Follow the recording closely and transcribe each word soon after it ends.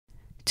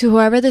To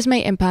whoever this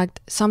may impact,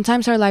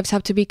 sometimes our lives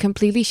have to be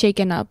completely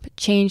shaken up,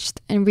 changed,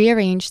 and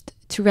rearranged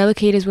to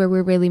relocate us where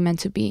we're really meant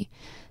to be.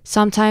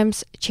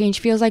 Sometimes,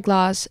 change feels like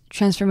loss,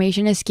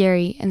 transformation is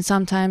scary, and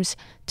sometimes,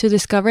 to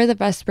discover the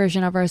best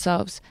version of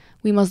ourselves,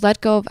 we must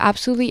let go of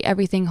absolutely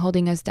everything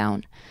holding us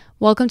down.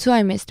 Welcome to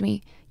I Missed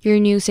Me, your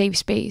new safe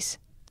space.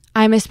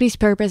 I Missed Me's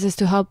purpose is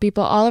to help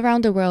people all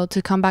around the world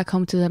to come back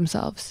home to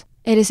themselves.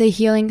 It is a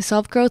healing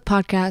self-growth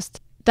podcast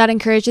that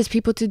encourages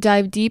people to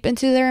dive deep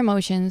into their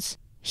emotions,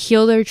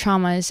 heal their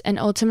traumas, and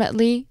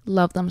ultimately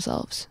love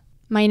themselves.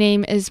 My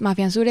name is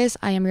Mafia Ansures.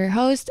 I am your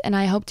host, and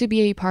I hope to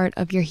be a part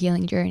of your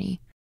healing journey.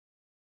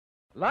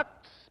 Lux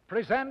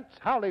presents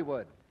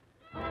Hollywood.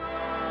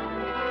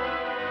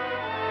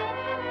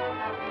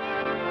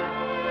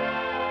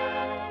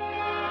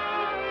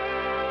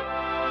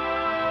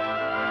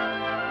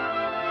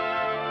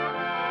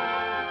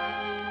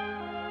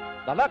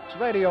 The Lux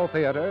Radio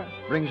Theater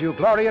brings you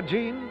Gloria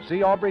Jean,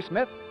 C. Aubrey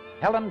Smith,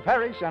 Helen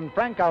Parrish, and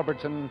Frank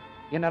Albertson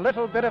in A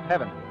Little Bit of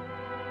Heaven.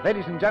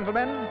 Ladies and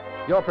gentlemen,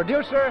 your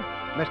producer,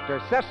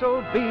 Mr.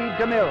 Cecil B.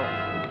 DeMille.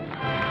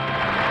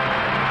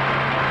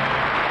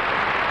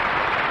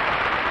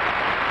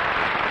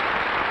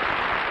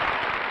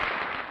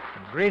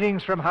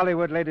 Greetings from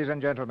Hollywood, ladies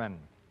and gentlemen.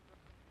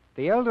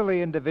 The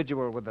elderly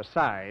individual with the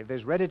scythe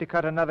is ready to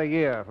cut another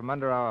year from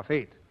under our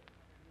feet.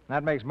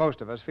 That makes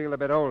most of us feel a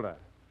bit older.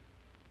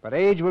 But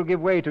age will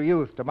give way to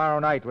youth tomorrow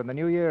night when the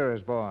new year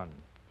is born.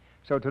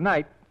 So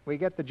tonight, we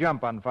get the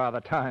jump on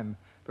Father Time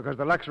because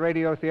the Lux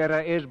Radio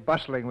Theater is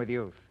bustling with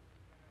youth.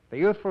 The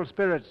youthful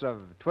spirits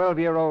of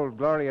 12-year-old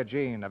Gloria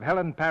Jean, of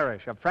Helen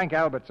Parrish, of Frank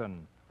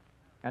Albertson,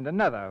 and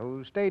another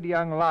who stayed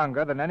young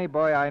longer than any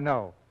boy I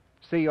know,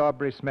 C.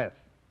 Aubrey Smith,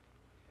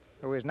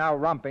 who is now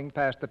romping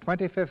past the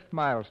 25th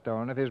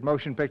milestone of his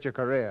motion picture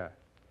career.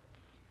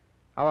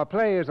 Our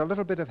play is A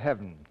Little Bit of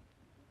Heaven,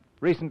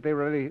 recently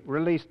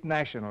released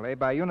nationally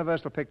by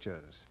Universal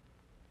Pictures.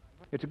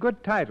 It's a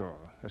good title,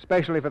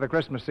 especially for the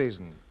Christmas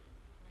season,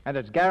 and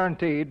it's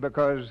guaranteed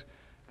because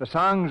the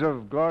songs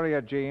of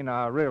Gloria Jean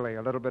are really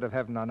a little bit of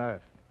heaven on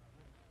earth.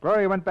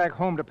 Gloria went back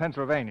home to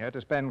Pennsylvania to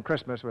spend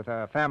Christmas with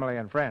her family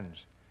and friends,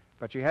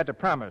 but she had to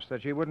promise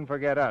that she wouldn't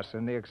forget us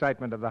in the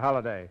excitement of the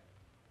holiday.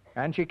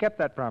 And she kept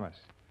that promise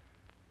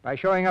by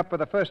showing up for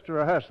the first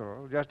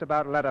rehearsal just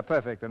about letter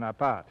perfect in her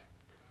part.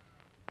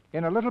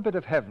 In A Little Bit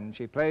of Heaven,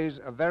 she plays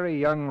a very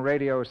young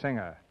radio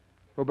singer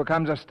who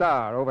becomes a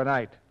star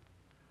overnight.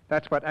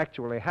 That's what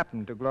actually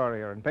happened to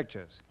Gloria in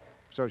pictures,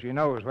 so she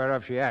knows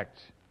whereof she acts,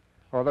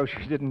 although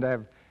she didn't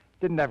have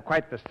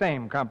quite the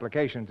same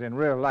complications in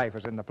real life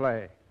as in the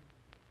play.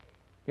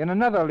 In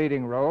another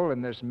leading role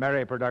in this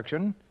merry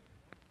production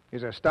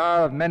is a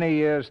star of many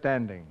years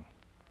standing,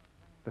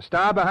 the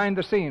star behind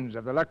the scenes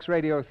of the Lux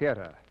Radio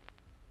Theater,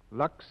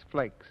 Lux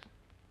Flakes.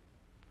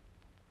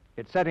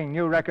 It's setting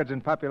new records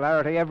in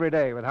popularity every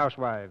day with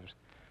housewives.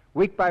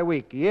 Week by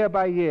week, year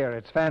by year,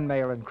 its fan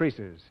mail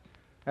increases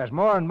as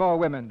more and more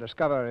women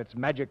discover its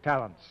magic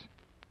talents.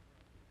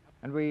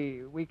 And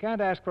we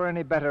can't ask for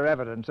any better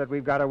evidence that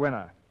we've got a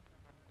winner.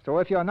 So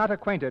if you're not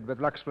acquainted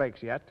with Lux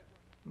Flakes yet,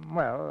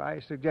 well, I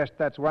suggest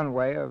that's one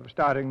way of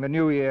starting the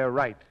new year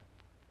right.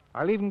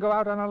 I'll even go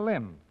out on a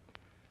limb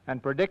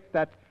and predict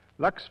that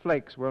Lux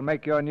Flakes will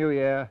make your new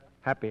year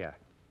happier.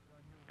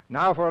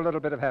 Now for A Little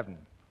Bit of Heaven.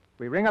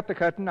 We ring up the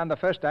curtain on the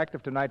first act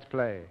of tonight's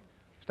play,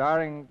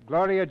 starring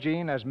Gloria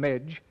Jean as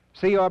Midge,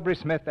 C. Aubrey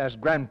Smith as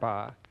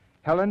Grandpa,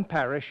 Helen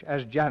Parrish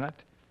as Janet,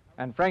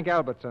 and Frank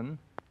Albertson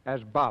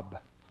as Bob.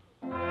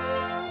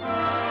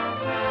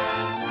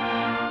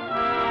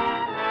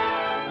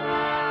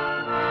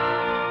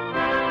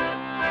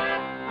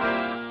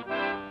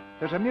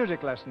 There's a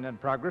music lesson in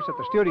progress at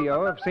the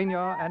studio of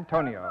Signor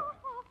Antonio.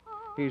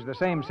 He's the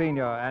same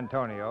Signor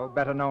Antonio,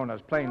 better known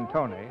as Plain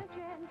Tony,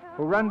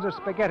 who runs a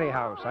spaghetti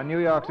house on New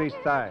York's East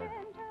Side.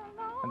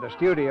 And the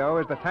studio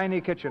is the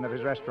tiny kitchen of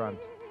his restaurant.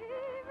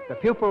 The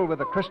pupil with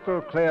the crystal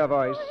clear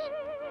voice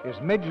is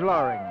Midge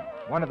Loring,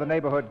 one of the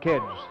neighborhood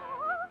kids,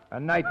 a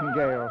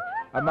nightingale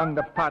among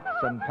the pots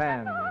and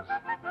pans.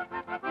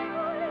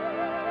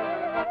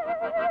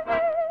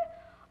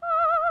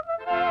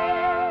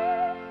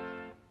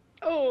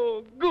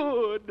 Oh,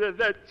 good.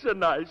 That's a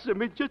nice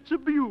image. It's a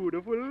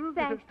beautiful.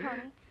 Thanks,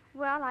 Tony.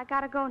 Well, I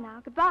gotta go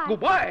now. Goodbye.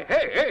 Goodbye?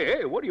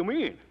 Hey, what do you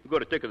mean? You got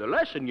to take the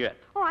lesson yet.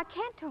 Oh, I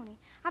can't, Tony.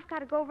 I've got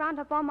to go round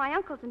up all my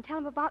uncles and tell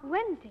them about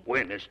Wednesday.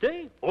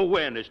 Wednesday? Oh,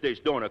 Wednesday's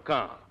don't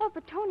account. Oh,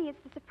 but Tony, it's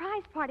the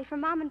surprise party for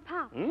Mom and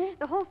Pop.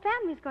 The whole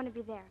family's going to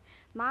be there.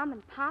 Mom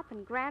and Pop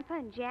and Grandpa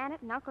and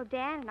Janet and Uncle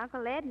Dan and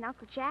Uncle Ed and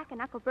Uncle Jack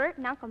and Uncle Bert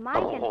and Uncle Mike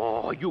and...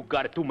 Oh, you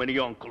got too many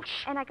uncles.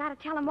 And I got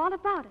to tell them all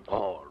about it.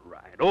 All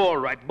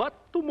right.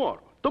 But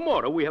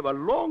tomorrow we have a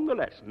longer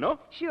lesson, no?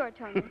 Sure,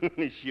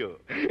 Tony. Sure.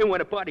 And when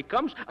the party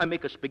comes, I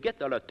make a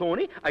spaghetti a la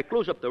Tony. I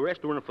close up the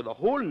restaurant for the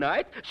whole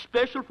night,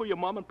 special for your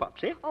Mom and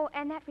Pops, eh? Oh,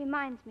 and that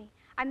reminds me.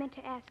 I meant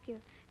to ask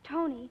you,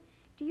 Tony,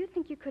 do you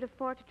think you could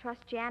afford to trust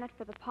Janet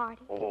for the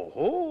party?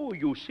 Oh,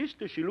 you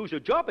sister, she lose her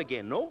job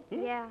again, no?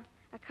 Yeah.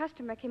 A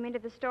customer came into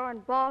the store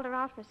and bawled her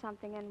out for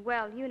something, and,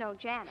 well, you know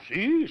Janet.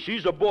 See,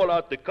 she's a ball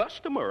out the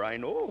customer, I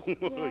know.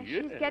 Yeah,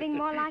 she's getting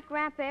more like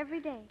Grandpa every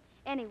day.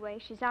 Anyway,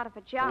 she's out of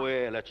a job.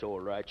 Well, that's all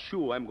right.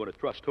 Sure, I'm going to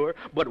trust her.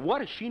 But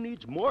what she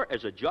needs more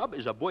as a job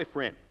is a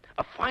boyfriend.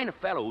 A fine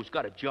fellow who's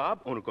got a job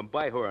and who can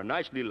buy her a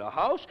nice little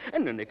house,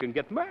 and then they can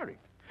get married.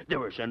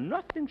 There is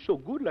nothing so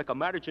good like a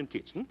marriage and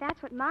kids.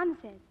 That's what Mom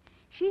says.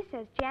 She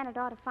says Janet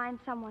ought to find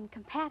someone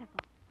compatible.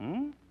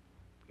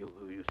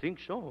 You think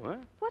so, huh?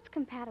 What's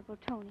compatible,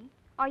 Tony?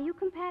 Are you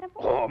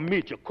compatible? Oh,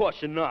 Midge, of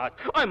course not.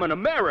 I'm an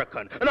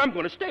American, and I'm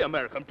going to stay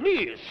American,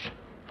 please.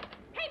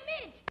 Hey,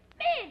 Midge!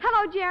 Midge!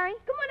 Hello, Jerry.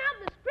 Come on out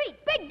in the street.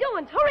 Big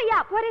doings. Hurry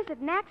up. What is it,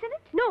 an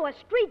accident? No, a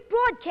street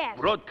broadcast.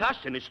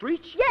 Broadcast in the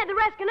streets? Yeah, they're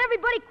asking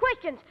everybody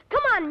questions.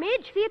 Come on,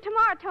 Midge. See you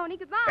tomorrow, Tony.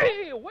 Goodbye.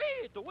 Hey,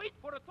 wait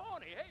for the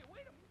Tony. Hey,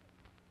 wait a minute.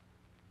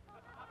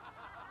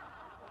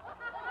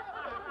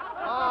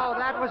 Oh,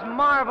 that was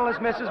marvelous,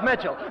 Mrs.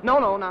 Mitchell.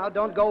 No, now,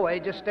 don't go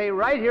away. Just stay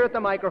right here at the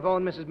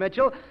microphone, Mrs.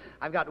 Mitchell.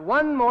 I've got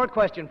one more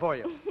question for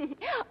you.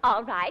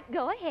 All right,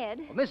 go ahead.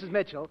 Well, Mrs.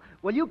 Mitchell,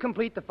 will you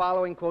complete the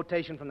following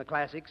quotation from the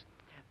classics?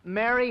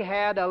 Mary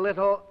had a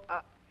little...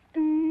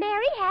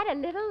 Mary had a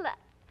little...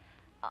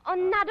 Oh,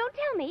 now, don't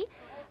tell me.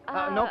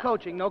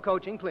 No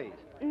coaching, please.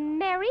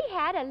 Mary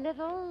had a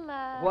little...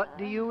 What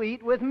do you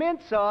eat with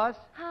mint sauce?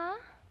 Huh?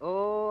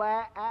 Oh,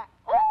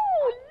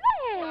 Oh,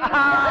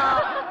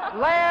 lamb!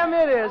 Lamb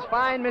it is.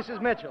 Fine,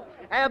 Mrs. Mitchell.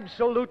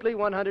 Absolutely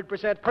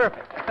 100%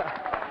 perfect.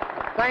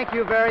 Thank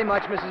you very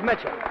much, Mrs.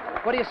 Mitchell.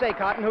 What do you say,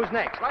 Cotton? Who's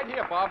next? Right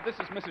here, Bob. This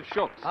is Mrs.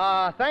 Schultz.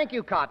 Thank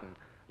you, Cotton.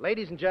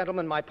 Ladies and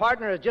gentlemen, my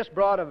partner has just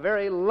brought a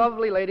very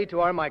lovely lady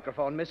to our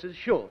microphone, Mrs.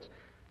 Schultz.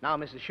 Now,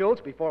 Mrs.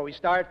 Schultz, before we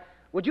start,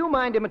 would you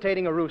mind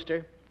imitating a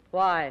rooster?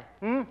 Why?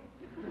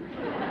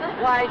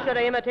 Why should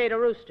I imitate a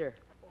rooster?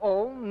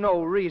 Oh,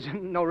 no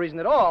reason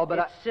at all, but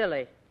it's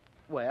silly.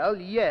 Well,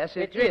 yes,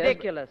 it's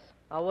ridiculous.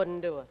 I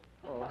wouldn't do it.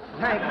 Oh,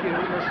 thank you,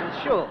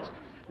 Mrs. Schultz.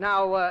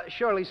 Now,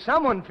 surely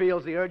someone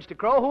feels the urge to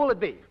crow. Who will it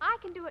be? I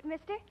can do it,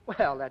 mister.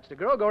 Well, that's the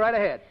girl. Go right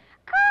ahead.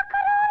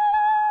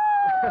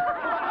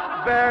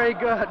 Very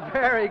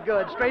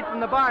good. Straight from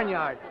the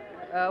barnyard.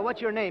 What's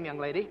your name, young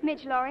lady?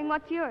 Midge Loring.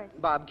 What's yours?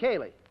 Bob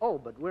Cayley. Oh,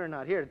 but we're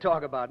not here to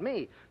talk about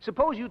me.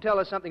 Suppose you tell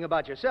us something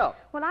about yourself.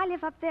 Well, I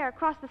live up there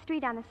across the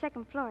street on the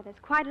second floor. There's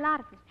quite a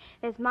lot of us.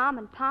 There's Mom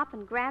and Pop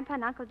and Grandpa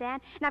and Uncle Dan.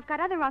 And I've got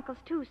other uncles,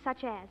 too,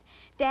 such as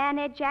Dan,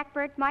 Ed, Jack,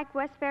 Bert, Mike,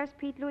 Wes, Ferris,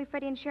 Pete, Louie,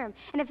 Freddie, and Sherm.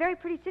 And a very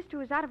pretty sister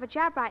who's out of a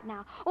job right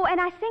now. Oh,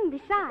 and I sing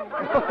besides.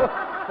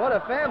 What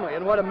a family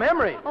and what a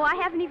memory. Oh, I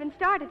haven't even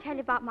started to tell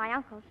you about my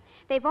uncles.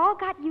 They've all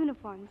got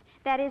uniforms.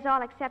 That is,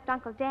 all except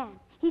Uncle Dan.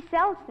 He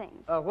sells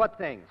things. What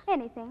things?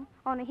 Anything,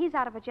 only he's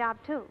out of a job,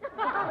 too.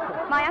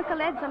 My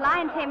Uncle Ed's a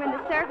lion tamer in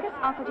the circus.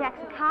 Uncle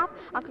Jack's a cop.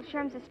 Uncle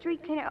Sherm's a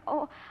street cleaner.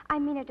 Oh, I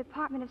mean a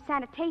Department of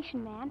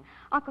Sanitation man.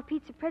 Uncle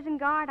Pete's a prison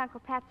guard. Uncle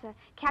Pat's a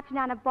captain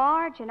on a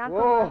barge. And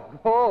Uncle...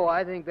 Whoa,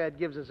 I think that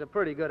gives us a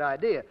pretty good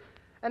idea.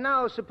 And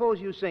now,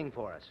 suppose you sing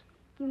for us.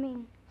 You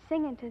mean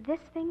sing into this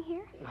thing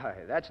here? Why,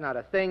 that's not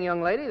a thing,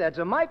 young lady. That's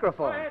a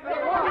microphone.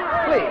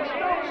 Please,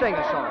 sing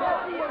a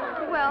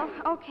song. Well,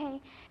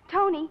 okay.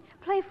 Tony,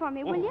 play for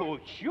me, will you? Oh,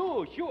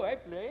 sure, I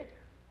play.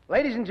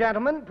 Ladies and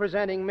gentlemen,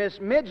 presenting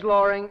Miss Midge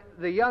Loring,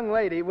 the young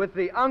lady with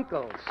the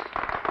uncles.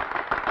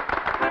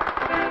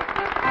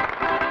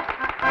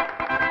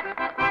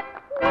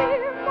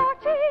 We're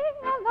marching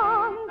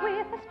along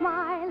with a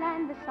smile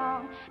and a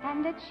song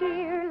and a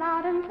cheer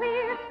loud and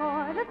clear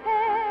for the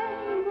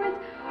penguins.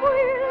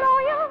 We're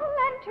loyal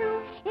and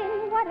true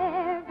in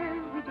whatever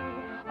we do.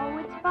 Oh,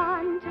 it's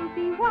fun to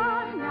be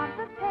one of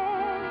the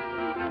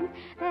penguins.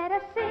 Let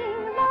us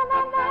sing la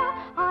la la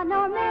on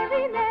our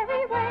merry,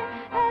 merry way.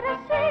 Let us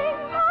sing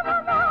la la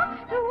la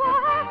to a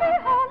happy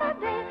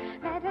holiday.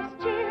 Let us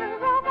cheer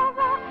ra ra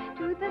ra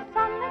to the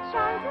sun that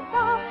shines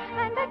above,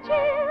 and a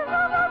cheer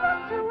ra ra ra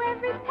to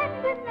every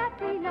penguin that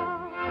we love.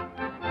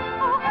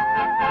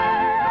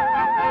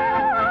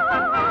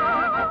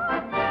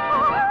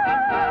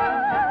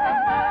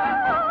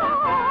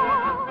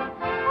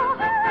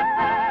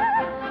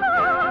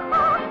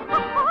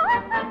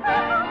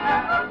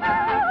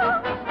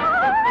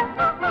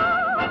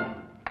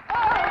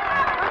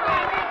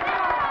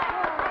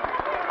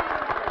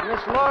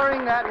 Miss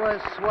Loring, that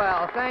was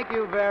swell. Thank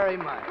you very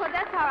much. Well,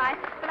 that's all right,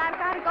 but I've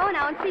got to go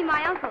now and see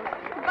my uncles.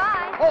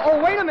 Goodbye.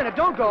 Oh, wait a minute.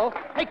 Don't go.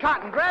 Hey,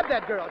 Cotton, grab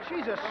that girl.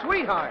 She's a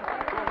sweetheart.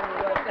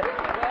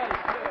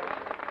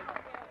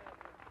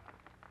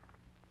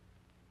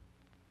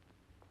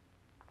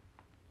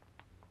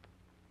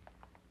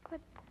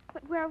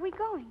 But where are we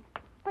going?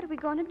 What are we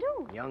going to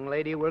do? Young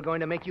lady, we're going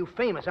to make you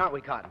famous, aren't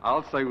we, Cotton?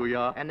 I'll say we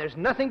are. And there's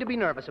nothing to be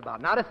nervous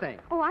about. Not a thing.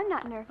 Oh, I'm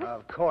not nervous.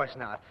 Of course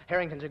not.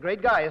 Harrington's a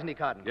great guy, isn't he,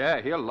 Cotton?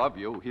 Yeah, he'll love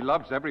you. He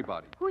loves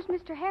everybody. Who's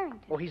Mr.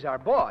 Harrington? Oh, he's our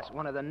boss.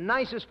 One of the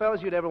nicest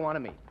fellows you'd ever want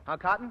to meet. Huh,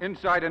 Cotton?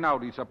 Inside and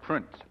out, he's a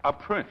prince. A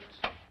prince.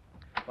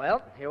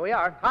 Well, here we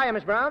are. Hiya,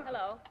 Miss Brown.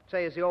 Hello.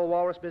 Say, is the old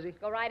walrus busy?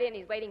 Go right in.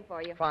 He's waiting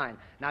for you. Fine.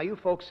 Now, you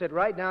folks sit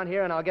right down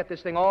here, and I'll get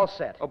this thing all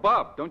set. Oh,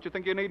 Bob, don't you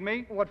think you need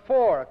me? What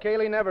for?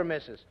 Kaylee never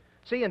misses.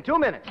 See you in 2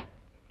 minutes.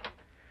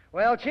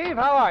 Well, Chief,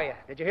 how are you?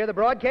 Did you hear the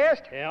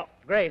broadcast? Yep.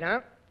 Great,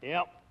 huh?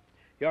 Yep.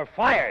 You're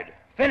fired.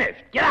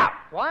 Finished. Get out.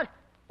 What?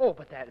 Oh,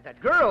 but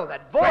that girl,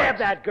 that voice. Grab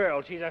that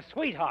girl. She's a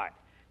sweetheart.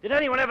 Did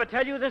anyone ever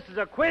tell you this is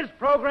a quiz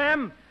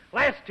program?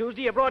 Last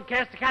Tuesday, you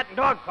broadcast a cat and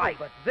dog fight.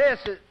 But this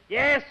is...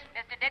 Yes?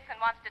 Mr. Dixon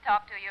wants to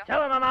talk to you.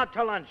 Tell him I'm out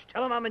to lunch.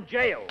 Tell him I'm in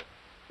jail.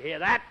 You hear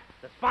that?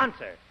 The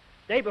sponsor.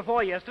 Day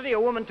before yesterday, a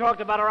woman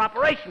talked about her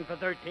operation for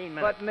 13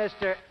 minutes. But,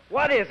 Mr...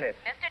 What is it?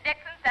 Mr.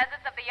 Dixon says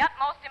it's of the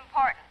utmost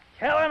importance.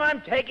 Tell him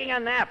I'm taking a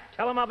nap.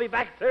 Tell him I'll be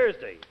back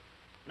Thursday.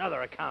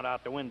 Another account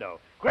out the window.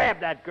 Grab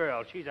that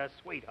girl. She's a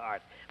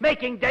sweetheart.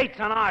 Making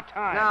dates on our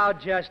time. Now,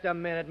 just a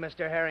minute,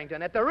 Mr.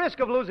 Harrington. At the risk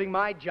of losing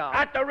my job...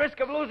 At the risk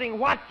of losing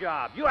what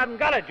job? You haven't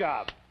got a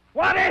job.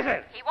 What is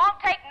it? He won't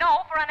take no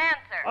for an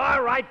answer.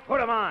 All right,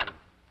 put him on.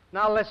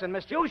 Now, listen,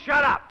 Mr... You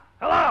shut up.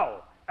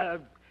 Hello.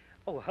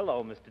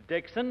 Hello, Mr.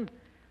 Dixon.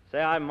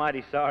 Say, I'm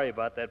mighty sorry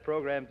about that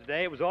program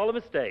today. It was all a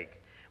mistake.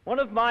 One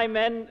of my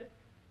men...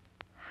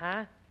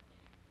 Huh?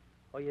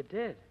 Oh, you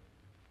did?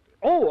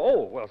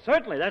 Oh, well,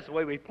 certainly. That's the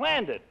way we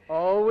planned it.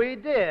 Oh, we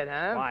did,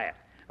 huh? Quiet.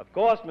 Of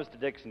course, Mr.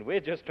 Dixon, we're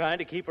just trying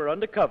to keep her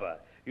undercover.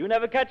 You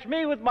never catch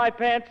me with my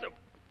pants...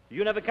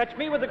 You never catch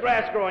me with the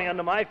grass growing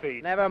under my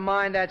feet. Never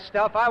mind that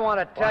stuff. I want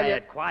to tell you...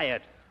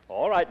 Quiet.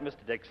 All right,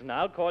 Mr. Dixon,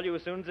 I'll call you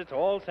as soon as it's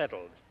all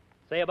settled.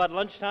 Say about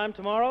lunchtime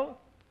tomorrow?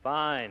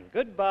 Fine.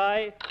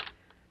 Goodbye.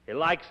 He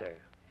likes her.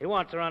 He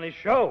wants her on his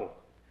show.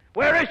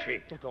 Where is she?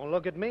 Don't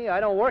look at me. I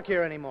don't work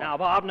here anymore. Now,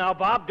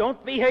 Bob,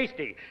 don't be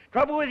hasty.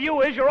 Trouble with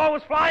you is you're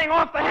always flying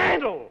off the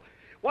handle.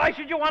 Why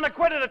should you want to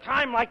quit at a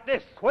time like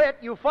this? Quit?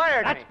 You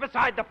fired me. That's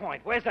beside the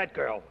point. Where's that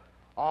girl?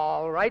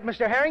 All right,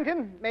 Mr.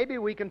 Harrington. Maybe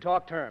we can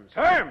talk terms.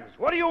 Terms?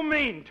 What do you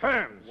mean,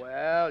 terms?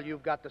 Well,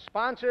 you've got the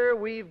sponsor,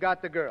 we've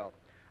got the girl.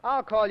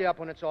 I'll call you up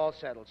when it's all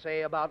settled.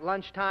 Say about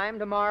lunchtime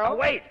tomorrow. Oh,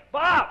 wait,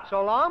 Bob!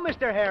 So long,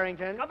 Mr.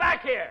 Harrington. Come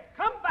back here.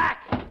 Come back.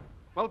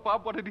 Well,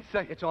 Bob, what did he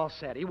say? It's all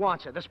set. He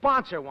wants her. The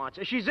sponsor wants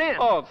her. She's in.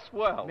 Oh,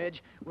 swell.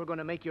 Midge, we're going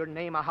to make your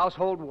name a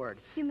household word.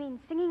 You mean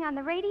singing on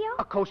the radio?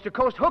 A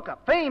coast-to-coast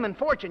hookup. Fame and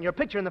fortune. Your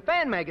picture in the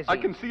fan magazine. I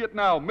can see it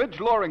now. Midge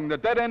Loring, the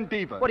dead-end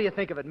diva. What do you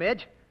think of it,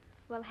 Midge?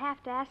 We'll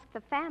have to ask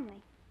the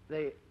family.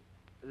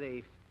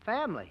 The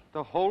family?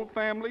 The whole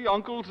family,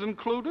 uncles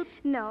included?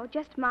 No,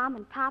 just Mom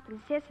and Pop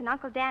and Sis and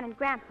Uncle Dan and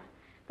Grandpa.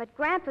 But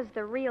Grandpa's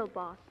the real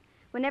boss.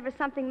 Whenever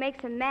something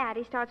makes him mad,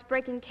 he starts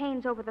breaking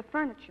canes over the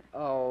furniture.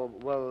 Oh,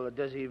 well,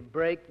 does he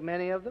break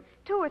many of them?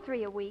 2 or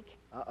 3 a week.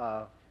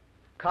 Uh-oh.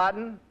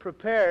 Cotton,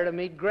 prepare to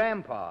meet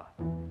Grandpa.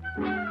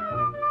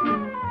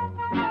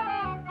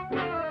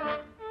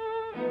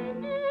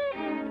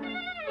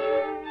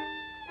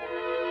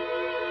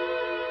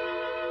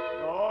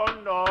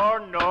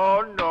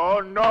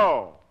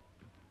 No.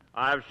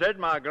 I've said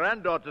my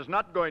granddaughter's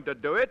not going to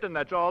do it, and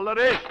that's all there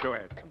is to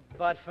it.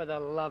 But for the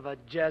love of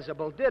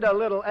Jezebel, did a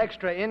little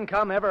extra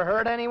income ever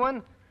hurt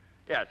anyone?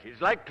 Yes,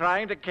 it's like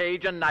trying to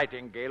cage a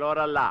nightingale or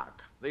a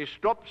lark. They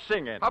stop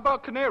singing. How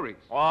about canaries?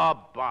 Oh,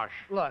 bosh.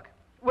 Look,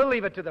 we'll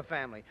leave it to the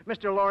family.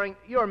 Mr. Loring,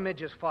 you're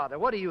Midge's father.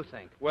 What do you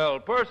think? Well,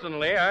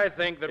 personally, I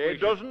think that it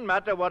doesn't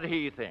matter what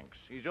he thinks.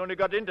 He's only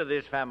got into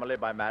this family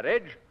by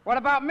marriage. What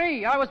about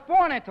me? I was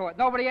born into it.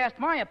 Nobody asked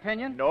my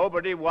opinion.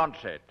 Nobody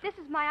wants it. This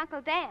is my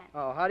Uncle Dan.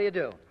 Oh, how do you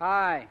do?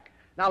 Hi.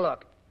 Now,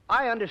 look,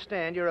 I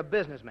understand you're a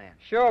businessman.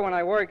 Sure, when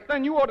I work.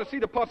 Then you ought to see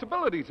the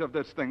possibilities of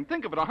this thing.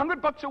 Think of it,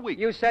 $100 a week.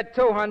 You said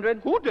 200.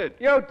 Who did?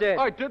 You did.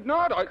 I did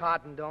not.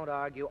 Cotton, don't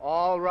argue.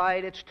 All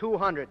right, it's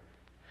 200.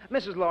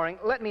 Mrs. Loring,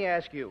 let me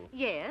ask you.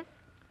 Yes?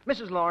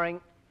 Mrs.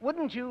 Loring,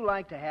 wouldn't you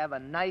like to have a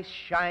nice,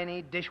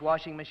 shiny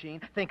dishwashing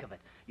machine? Think of it.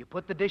 You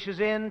put the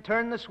dishes in,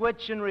 turn the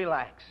switch, and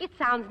relax. It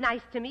sounds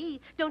nice to me.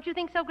 Don't you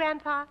think so,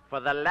 Grandpa? For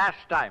the last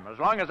time, as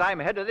long as I'm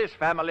head of this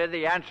family,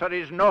 the answer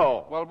is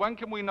no. Well, when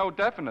can we know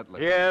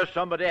definitely? Here,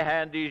 somebody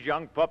hand these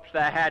young pups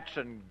their hats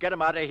and get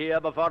them out of here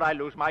before I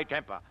lose my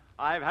temper.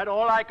 I've had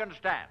all I can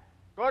stand.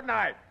 Good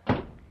night.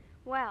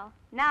 Well,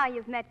 now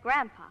you've met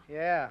Grandpa.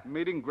 Yeah.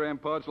 Meeting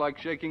Grandpa's like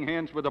shaking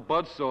hands with a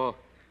buzzsaw.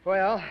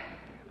 Well,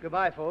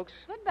 goodbye, folks.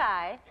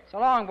 Goodbye. So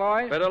long,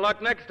 boys. Better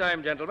luck next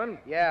time, gentlemen.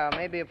 Yeah,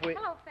 maybe if we...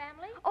 Hello,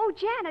 family. Oh,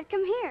 Janet,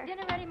 come here.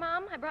 Dinner ready,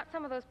 Mom? I brought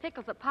some of those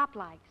pickles that Pop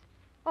likes.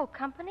 Oh,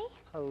 company?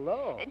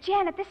 Hello.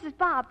 Janet, this is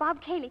Bob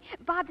Cayley.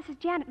 Bob, this is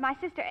Janet, my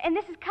sister. And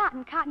this is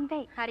Cotton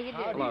Bates. How do you do?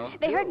 Hello.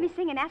 They heard me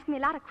sing and asked me a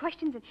lot of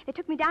questions, and they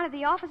took me down to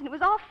the office, and it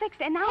was all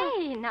fixed, and now...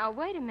 Hey, now,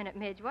 wait a minute,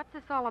 Midge. What's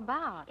this all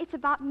about? It's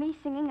about me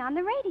singing on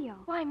the radio.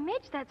 Why,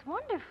 Midge, that's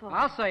wonderful.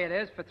 I'll say it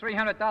is for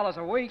 $300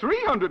 a week.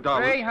 $300?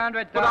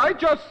 $300. But I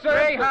just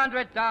said...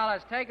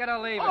 $300. Take it or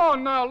leave it. Oh,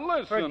 now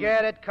listen.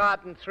 Forget it,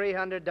 Cotton.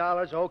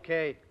 $300,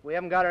 okay. We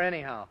haven't got her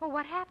anyhow. Well,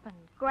 what happened?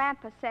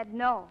 Grandpa said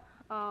no.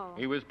 Oh.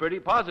 He was pretty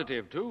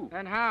positive, too.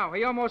 And how?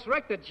 He almost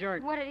wrecked the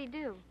jerk. What did he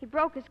do? He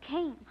broke his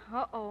cane.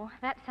 Uh-oh.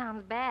 That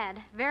sounds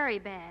bad. Very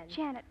bad.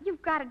 Janet,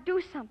 you've got to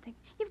do something.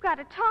 You've got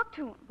to talk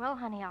to him. Well,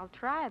 honey, I'll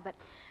try, but...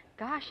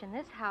 Gosh, in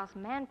this house,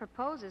 man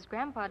proposes,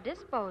 Grandpa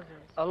disposes.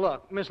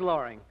 Look, Miss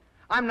Loring,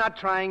 I'm not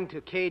trying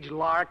to cage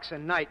larks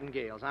and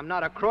nightingales. I'm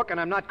not a crook,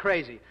 and I'm not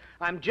crazy.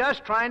 I'm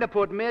just trying to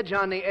put Midge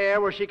on the air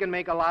where she can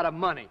make a lot of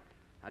money.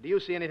 Now, do you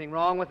see anything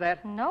wrong with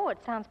that? No, it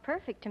sounds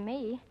perfect to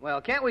me. Well,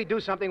 can't we do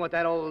something with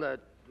that old,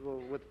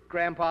 with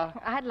Grandpa?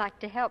 I'd like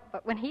to help,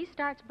 but when he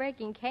starts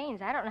breaking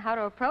canes, I don't know how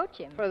to approach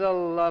him. For the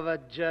love of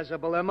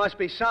Jezebel, there must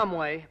be some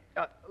way.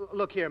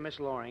 Look here, Miss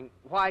Loring,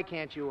 why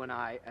can't you and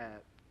I,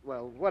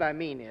 well, what I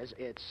mean is,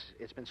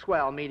 it's been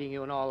swell meeting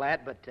you and all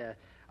that, but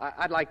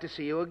I'd like to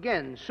see you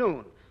again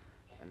soon.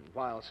 And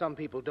while some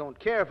people don't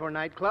care for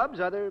nightclubs,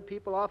 other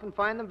people often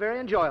find them very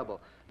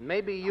enjoyable.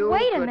 Maybe you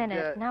Wait a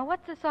minute. Now,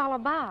 what's this all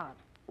about?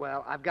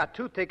 Well, I've got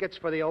 2 tickets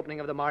for the opening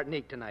of the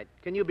Martinique tonight.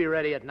 Can you be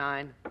ready at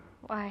 9?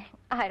 Why,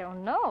 I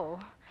don't know.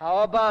 How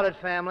about it,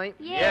 family?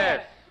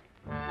 Yes.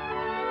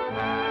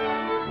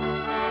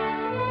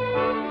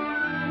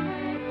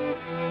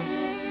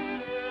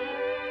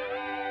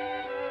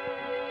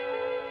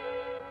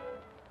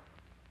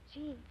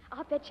 Gee,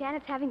 I'll bet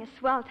Janet's having a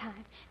swell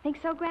time. Think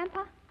so,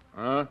 Grandpa?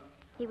 Huh?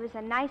 He was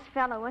a nice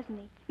fellow, wasn't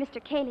he?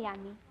 Mr. Cayley, I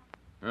mean.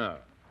 Yeah.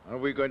 Are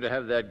we going to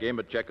have that game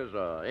of checkers,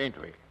 or ain't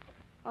we?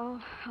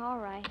 Oh, all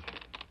right.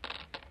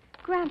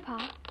 Grandpa,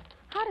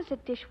 how does a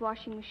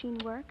dishwashing machine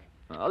work?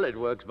 Well, it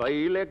works by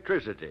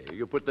electricity.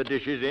 You put the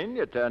dishes in,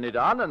 you turn it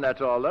on, and that's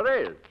all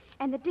there is.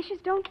 And the dishes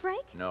don't break?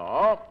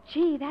 No.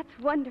 Gee, that's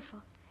wonderful.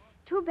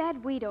 Too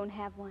bad we don't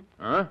have one.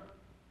 Huh?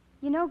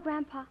 You know,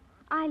 Grandpa,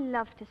 I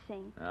love to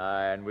sing.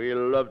 And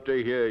we'll love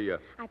to hear you.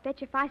 I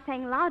bet you if I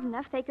sang loud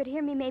enough, they could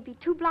hear me maybe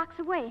 2 blocks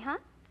away, huh?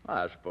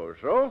 I suppose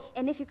so.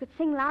 And if you could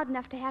sing loud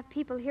enough to have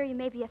people hear you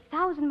maybe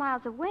 1,000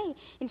 miles away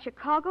in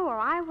Chicago or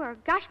Iowa or,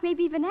 gosh,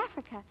 maybe even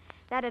Africa,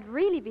 that'd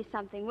really be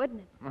something,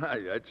 wouldn't it?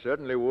 That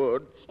certainly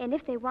would. And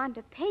if they wanted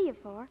to pay you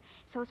so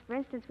for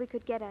instance, we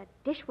could get a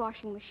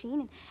dishwashing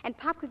machine and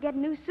Pop could get a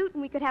new suit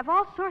and we could have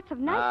all sorts of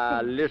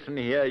nice things. Listen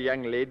here,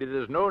 young lady.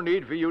 There's no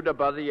need for you to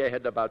bother your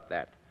head about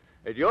that.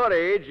 At your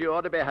age, you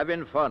ought to be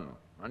having fun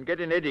and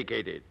getting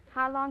educated.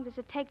 How long does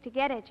it take to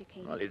get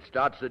educated? Well, it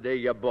starts the day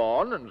you're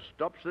born and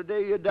stops the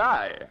day you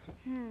die.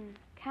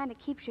 Kind of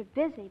keeps you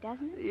busy,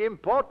 doesn't it? The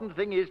important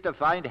thing is to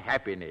find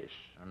happiness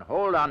and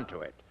hold on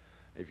to it.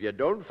 If you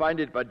don't find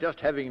it by just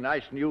having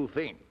nice new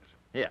things.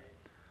 Here,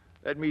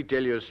 let me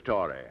tell you a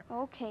story.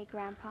 Okay,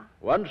 Grandpa.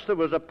 Once there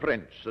was a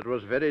prince that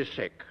was very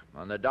sick,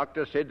 and the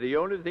doctor said the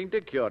only thing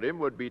to cure him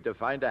would be to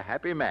find a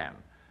happy man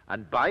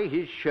and buy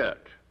his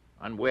shirt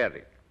and wear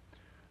it.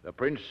 The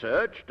prince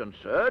searched and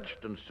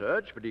searched and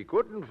searched, but he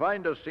couldn't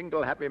find a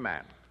single happy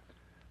man.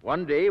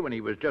 One day, when he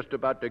was just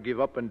about to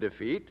give up in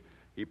defeat,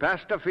 he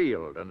passed a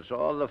field and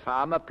saw the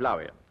farmer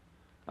plowing.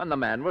 And the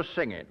man was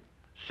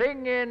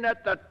singing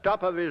at the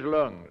top of his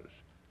lungs.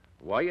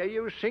 "Why are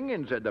you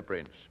singing?" said the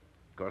prince.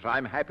 "'Cause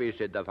I'm happy,"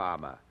 said the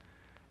farmer.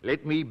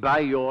 "Let me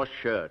buy your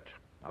shirt.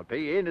 I'll pay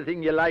you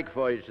anything you like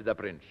for it," said the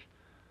prince.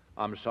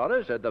 "I'm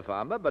sorry," said the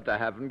farmer, "but I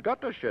haven't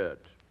got a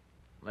shirt."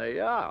 "There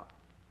you are.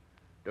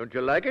 Don't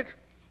you like it?"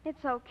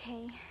 It's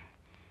okay.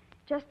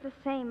 Just the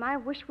same, I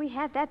wish we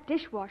had that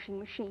dishwashing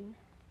machine.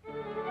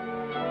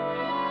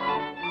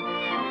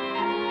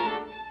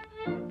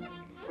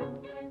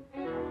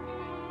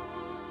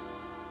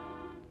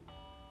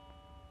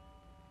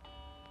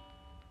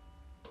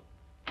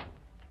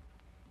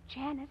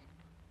 Janet,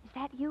 is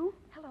that you?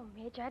 Hello,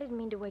 Midge. I didn't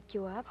mean to wake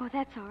you up. Oh,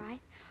 that's all right.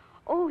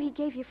 Oh, he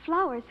gave you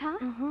flowers, huh?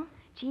 Mm-hmm.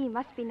 Gee,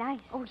 must be nice.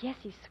 Oh, yes,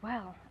 he's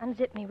swell.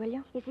 Unzip me, will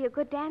you? Is he a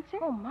good dancer?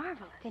 Oh,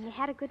 marvelous. Then you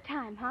had a good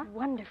time, huh?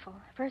 Wonderful.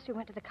 First we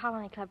went to the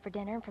Colony Club for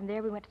dinner, and from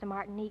there we went to the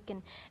Martinique,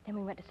 and then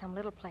we went to some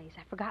little place.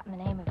 I've forgotten the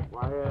name of it.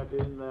 Quiet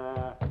in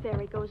there. There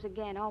he goes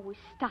again, always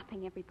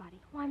stopping everybody.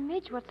 Why,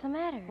 Midge, what's the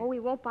matter? Oh, he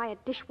won't buy a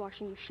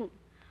dishwashing machine.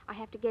 I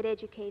have to get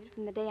educated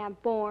from the day I'm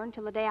born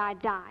till the day I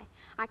die.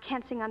 I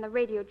can't sing on the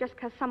radio just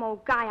 'cause some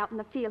old guy out in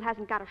the field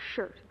hasn't got a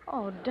shirt.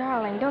 Oh,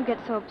 darling, don't get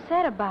so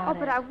upset about it. Oh,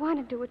 but I want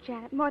to do it,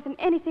 Janet, more than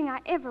anything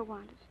I ever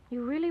wanted.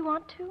 You really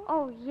want to?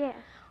 Oh, yes.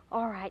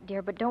 All right,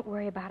 dear, but don't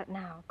worry about it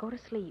now. Go to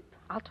sleep.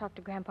 I'll talk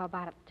to Grandpa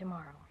about it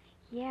tomorrow.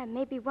 Yeah,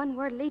 maybe one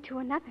word lead to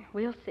another.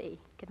 We'll see.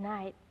 Good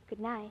night. Good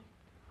night.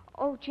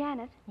 Oh,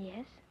 Janet.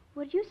 Yes?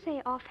 Would you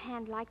say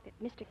offhand like that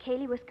Mr.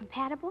 Cayley was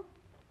compatible?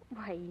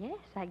 Why, yes,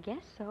 I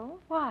guess so.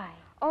 Why?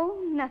 Oh,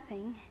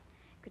 nothing.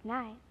 Good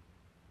night.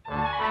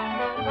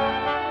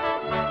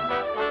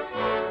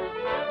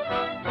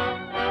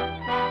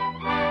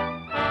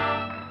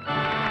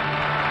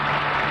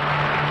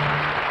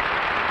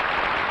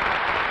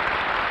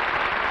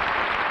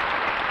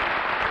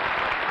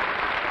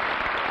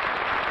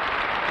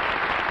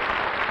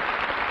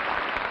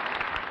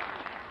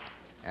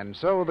 And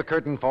so the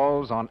curtain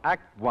falls on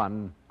Act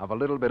One of A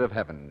Little Bit of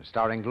Heaven,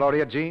 starring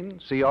Gloria Jean,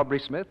 C. Aubrey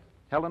Smith,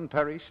 Helen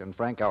Parrish, and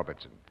Frank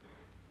Albertson.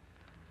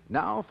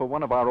 Now for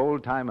one of our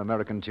old-time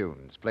American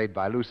tunes, played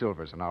by Lou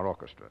Silvers and our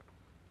orchestra.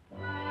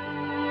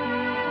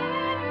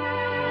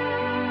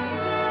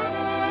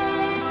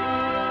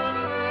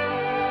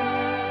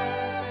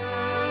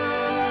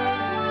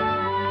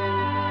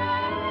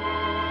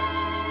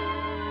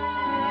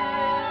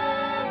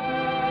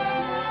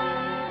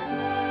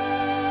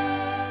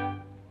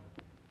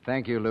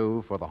 Thank you,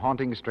 Lou, for the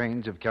haunting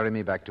strains of Carry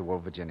Me Back to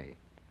Old Virginia.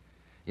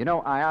 You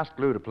know, I asked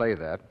Lou to play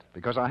that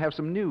because I have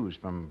some news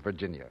from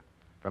Virginia,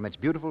 from its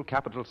beautiful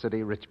capital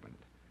city, Richmond.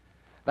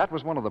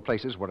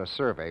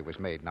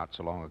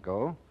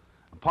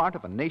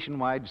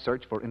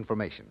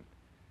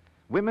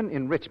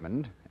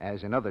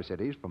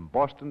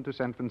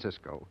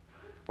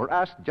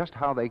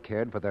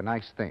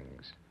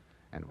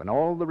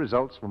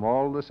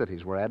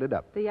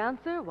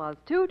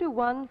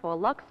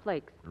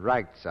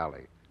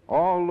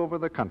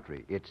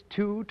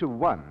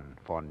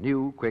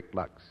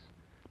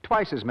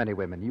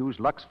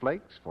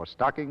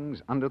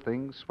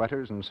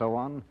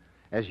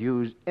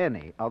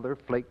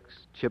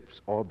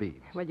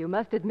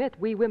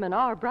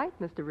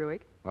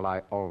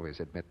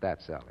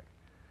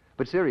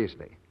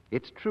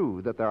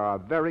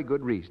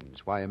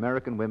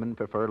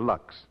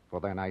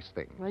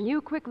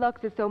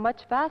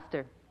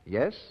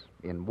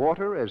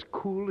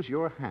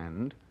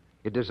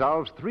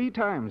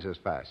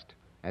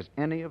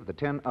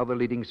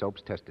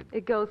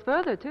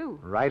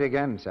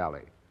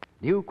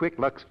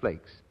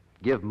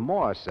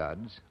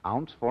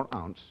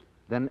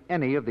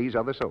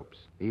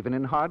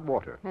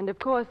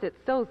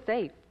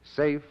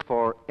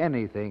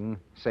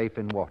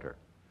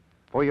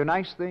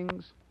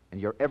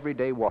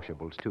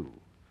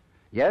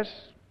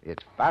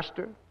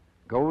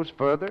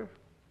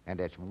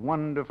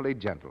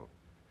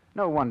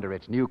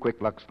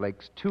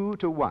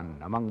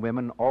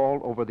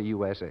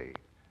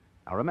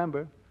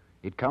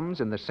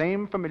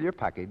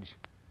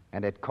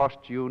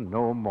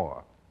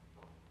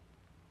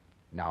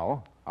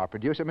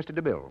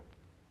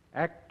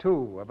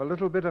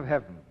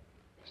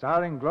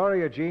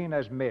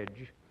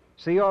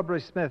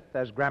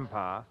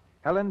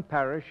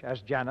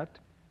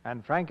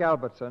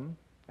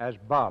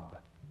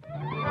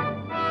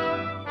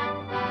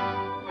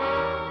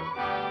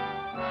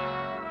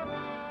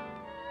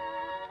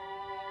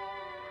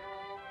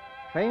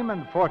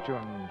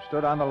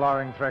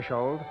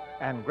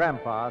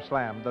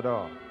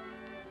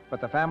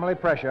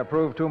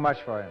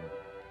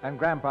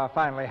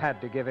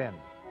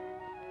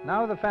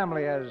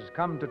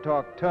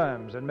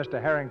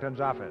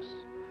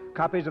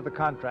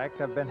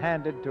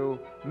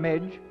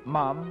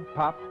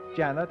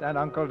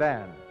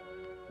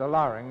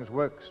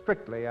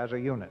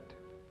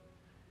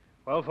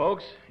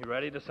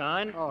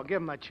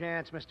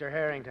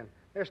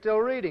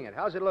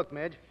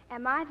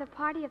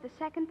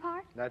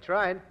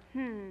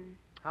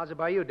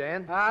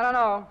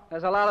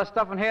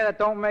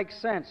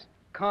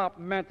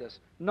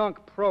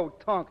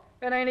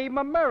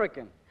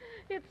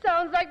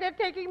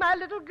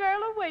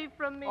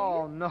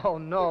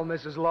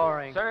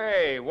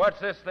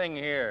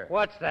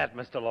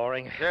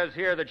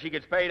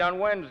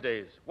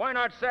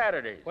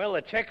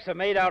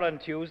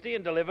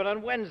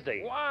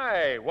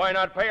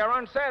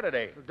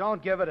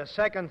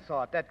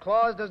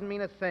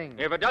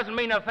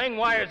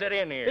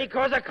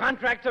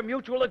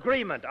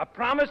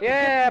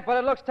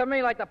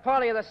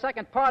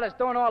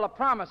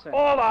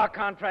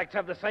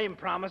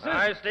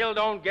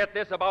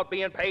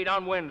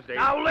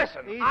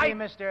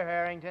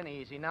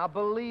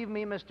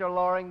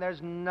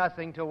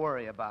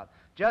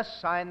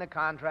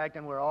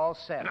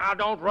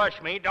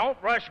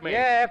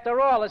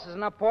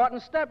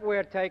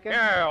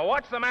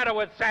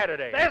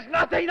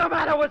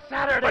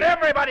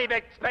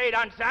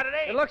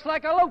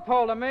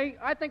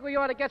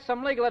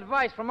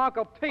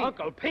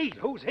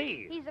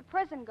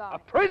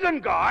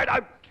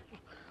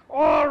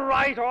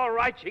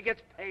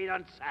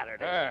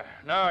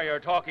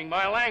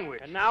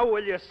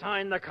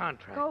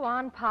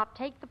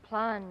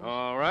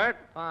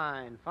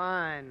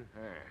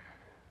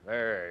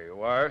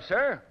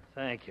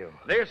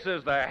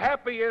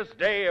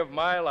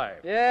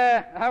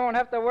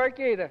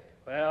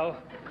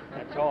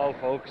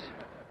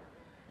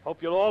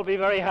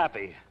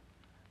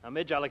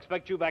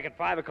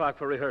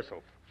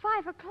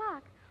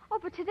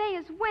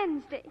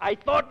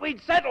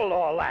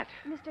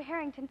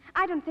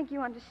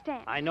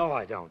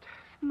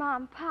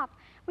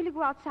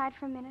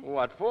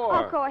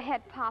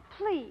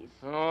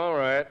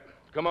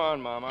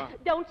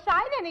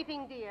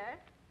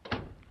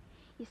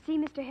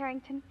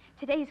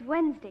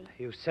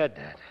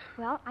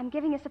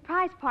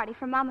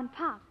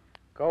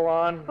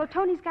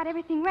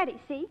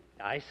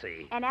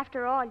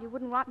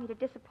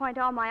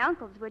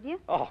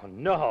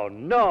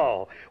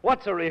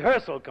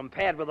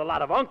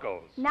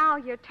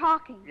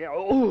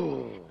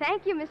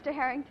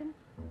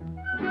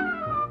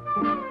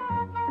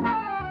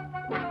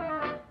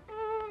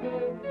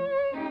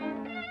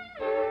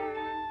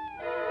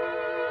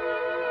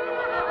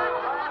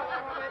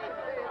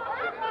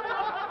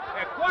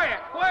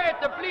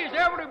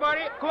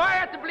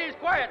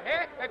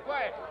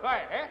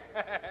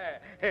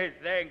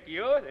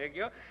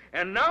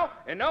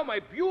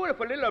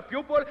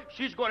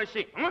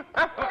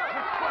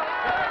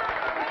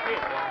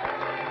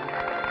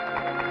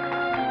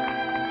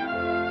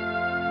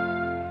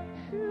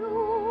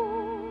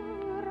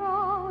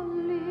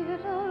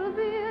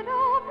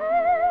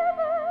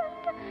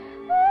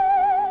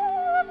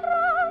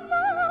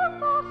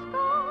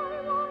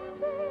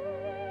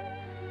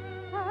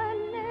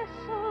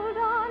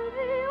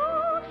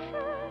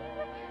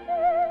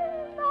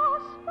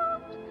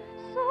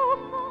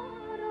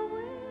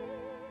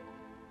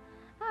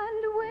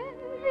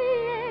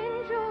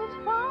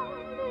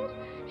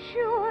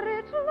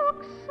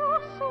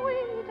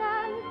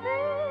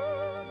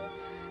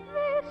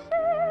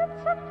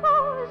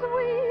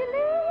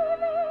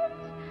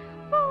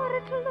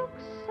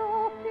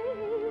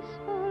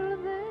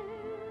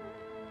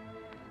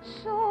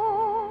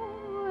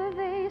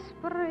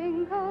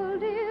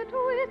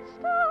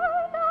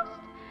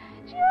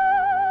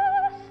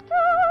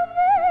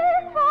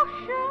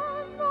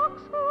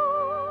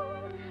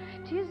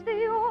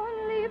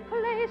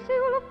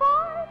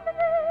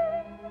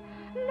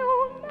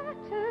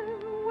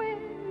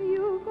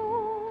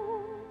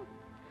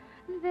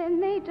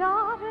 they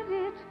dotted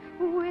it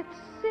with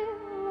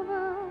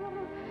silver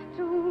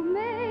to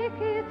make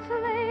its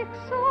lake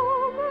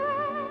so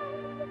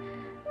grand.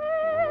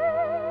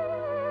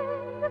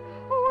 And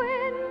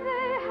when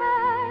they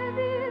had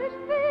it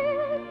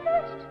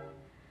finished,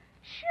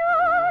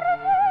 sure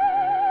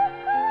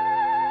they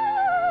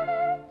called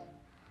it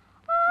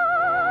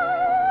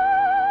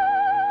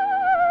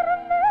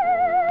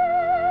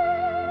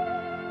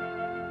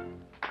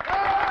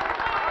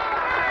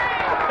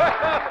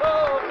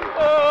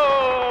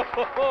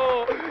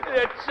Oh,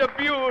 it's a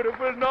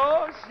beautiful,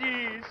 no?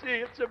 See,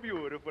 it's a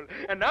beautiful.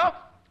 And now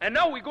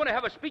we're going to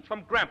have a speech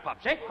from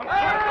Grandpops, eh? Come on.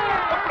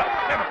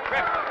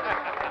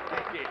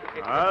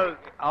 Well,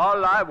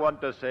 all I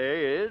want to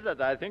say is that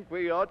I think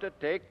we ought to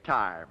take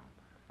time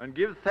and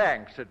give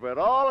thanks that we're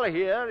all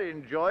here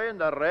enjoying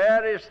the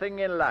rarest thing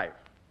in life,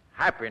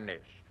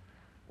 happiness.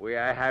 We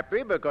are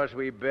happy because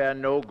we bear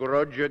no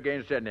grudge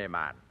against any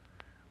man.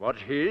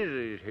 What's his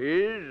is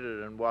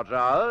his, and what's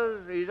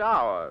ours is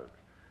ours.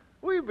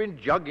 We've been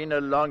jogging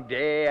along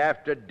day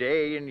after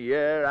day and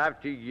year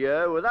after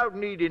year without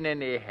needing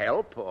any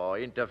help or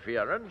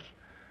interference.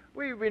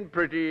 We've been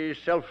pretty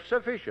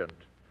self-sufficient.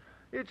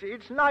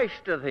 It's nice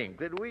to think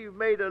that we've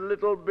made a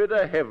little bit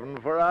of heaven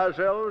for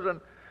ourselves, and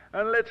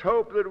let's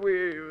hope that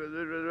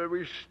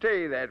we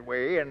stay that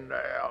way and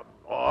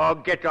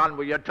get on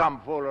with your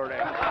tomfoolery.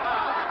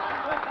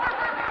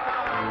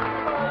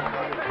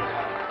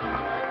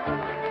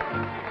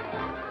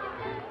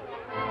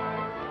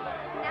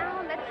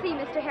 See,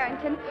 Mr.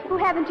 Harrington, who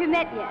haven't you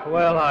met yet?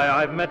 Well,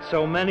 I've met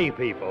so many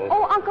people.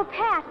 Oh, Uncle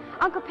Pat.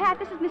 Uncle Pat,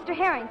 this is Mr.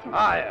 Harrington.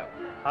 Hi.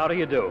 How do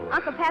you do?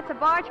 Uncle Pat's a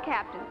barge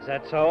captain. Is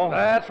that so?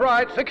 That's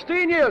right.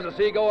 16 years of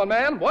seagoing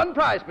man. One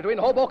price between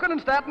Hoboken and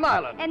Staten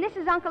Island. And this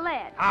is Uncle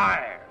Ed.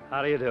 Hi.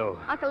 How do you do?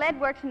 Uncle Ed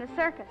works in the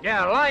circus.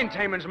 Yeah, line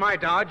taming's my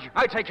dodge.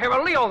 I take care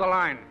of Leo the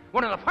lion.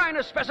 One of the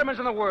finest specimens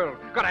in the world.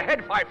 Got a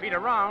head 5 feet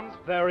around.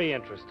 Very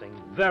interesting.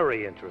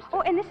 Very interesting.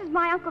 Oh, and this is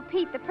my Uncle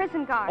Pete, the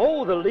prison guard.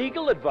 Oh, the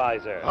legal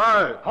advisor.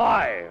 Hi.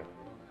 Hi.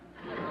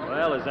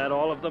 Well, is that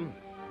all of them?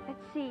 Let's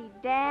see.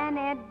 Dan,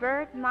 Ed,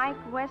 Bert, Mike,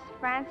 Wes,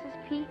 Francis,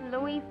 Pete,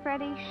 Louie,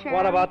 Freddie, Sherman.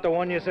 What about the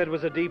one you said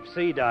was a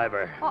deep-sea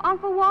diver? Oh,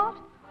 Uncle Walt?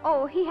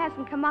 Oh, he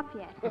hasn't come up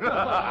yet.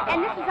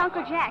 And this is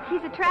Uncle Jack.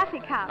 He's a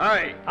traffic cop.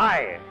 Hi.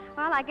 Hi.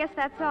 Well, I guess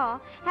that's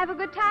all. Have a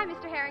good time,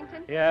 Mr.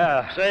 Harrington.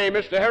 Yeah. Say,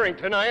 Mr.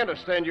 Harrington, I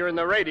understand you're in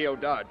the radio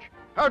dodge.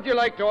 How'd you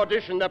like to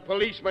audition the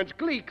Policeman's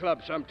Glee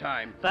Club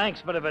sometime?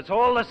 Thanks, but if it's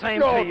all the same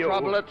to you... No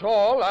trouble at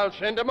all. I'll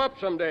send him up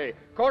someday.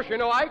 Of course, you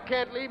know, I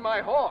can't leave my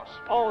horse.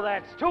 Oh,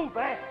 that's too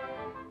bad.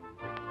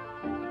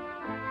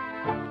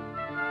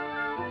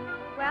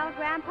 Well,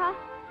 Grandpa,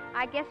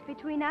 I guess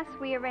between us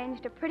we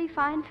arranged a pretty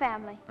fine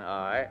family.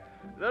 Aye.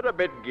 They're a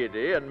bit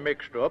giddy and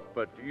mixed up,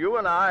 but you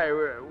and I,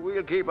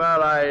 we'll keep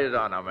our eyes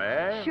on them,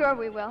 eh? Sure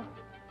we will.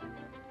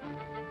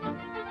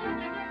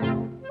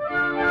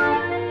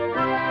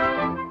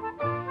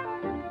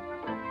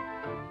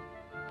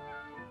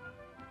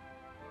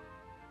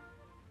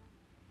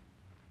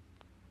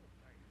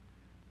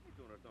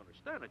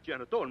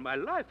 Janet, all my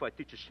life I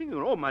teach her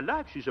singing. All my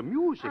life she's a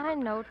music. I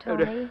know,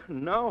 Tony.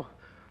 No,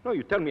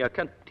 you tell me I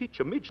can't teach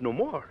a midge no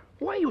more.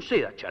 Why you say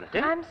that, Janet, eh?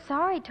 I'm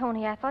sorry,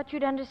 Tony. I thought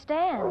you'd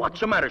understand.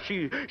 What's the matter?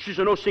 She's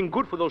a no sing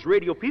good for those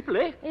radio people,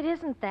 eh? It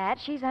isn't that.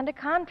 She's under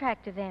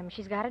contract to them.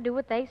 She's got to do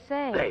what they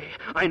say. They?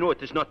 I know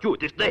it is not you.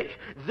 It is they.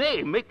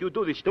 They make you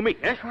do this to me,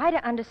 eh? Try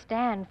to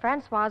understand.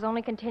 Francois is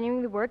only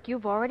continuing the work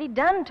you've already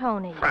done,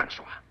 Tony.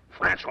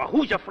 Francois?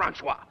 Who's a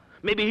Francois?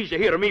 Maybe he's a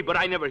hear of me, but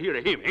I never hear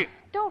of him, eh?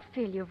 Don't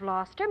feel you've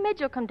lost her.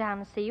 Midge will come down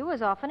and see you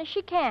as often as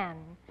she can.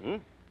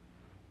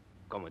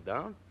 Coming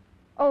down?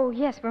 Oh,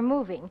 yes, we're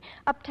moving.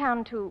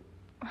 Uptown to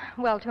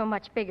a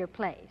much bigger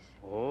place.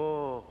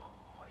 Oh,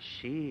 I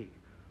see.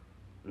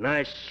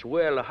 Nice,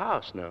 swell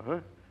house now,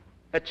 huh?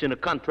 That's in a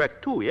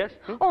contract, too, yes?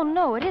 Huh? Oh,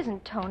 no, it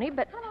isn't, Tony,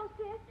 but... Hello,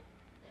 Sid.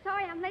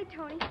 Sorry I'm late,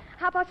 Tony.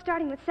 How about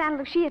starting with Santa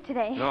Lucia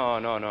today? No,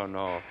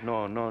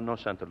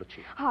 Santa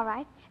Lucia. All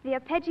right. The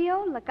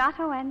arpeggio,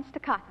 legato, and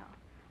staccato.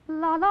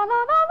 La, la, la, la,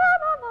 la,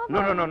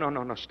 la, la.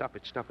 No. Stop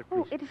it, please.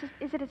 Oh, is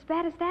it as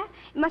bad as that?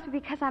 It must be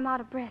because I'm out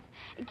of breath.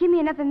 Give me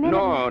another minute.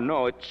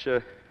 No, it's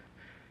a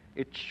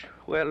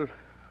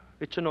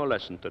no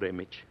lesson today,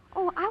 Mitch.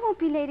 Oh, I won't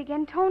be late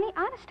again, Tony.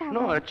 Honest, I won't.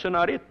 No, it's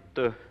not it.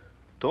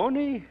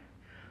 Tony,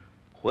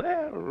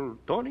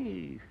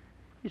 Tony,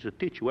 he's a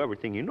teach you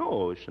everything he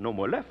knows. No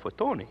more left for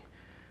Tony.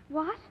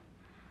 What?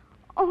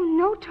 Oh,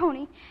 no,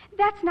 Tony.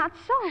 That's not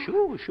so.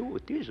 Sure,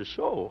 it is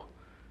so.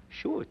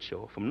 Sure, it's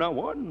so. From now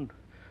on,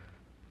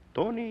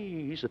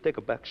 Tony, he's to take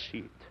a back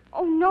seat.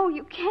 Oh, no,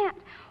 you can't.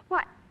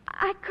 Why,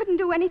 I couldn't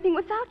do anything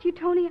without you,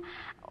 Tony.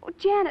 Oh,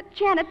 Janet,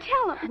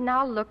 tell him.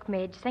 Now, look,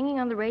 Midge,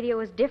 singing on the radio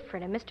is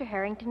different, and Mr.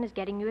 Harrington is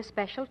getting you a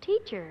special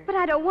teacher. But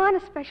I don't want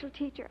a special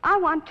teacher. I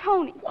want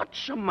Tony.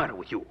 What's the matter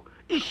with you?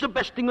 It's the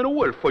best thing in the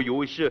world for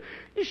you. It's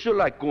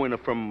like going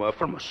from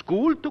a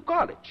school to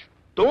college.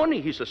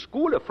 Tony, he's a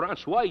school, and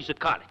Francois, he's a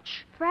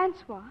college.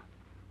 Francois?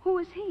 Who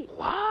is he?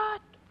 What?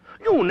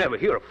 You never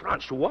hear of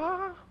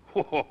Francois?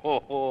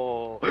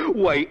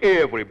 Why,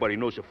 everybody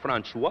knows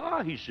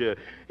Francois. He's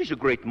a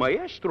great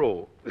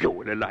maestro. You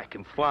will like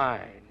him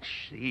fine.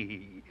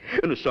 See.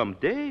 And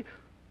someday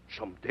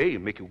he'll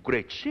make you a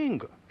great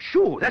singer.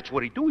 Sure, that's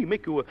what he do. He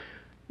make you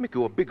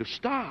a bigger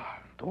star.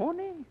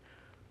 Tony,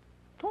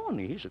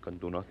 he can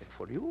do nothing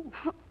for you.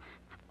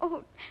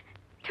 Oh,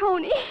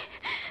 Tony.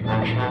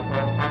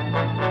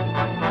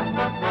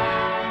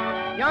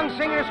 Young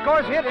singer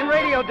scores hit in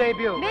radio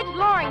debut. Midge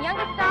Loring,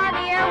 youngest star of the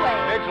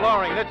airwaves. Midge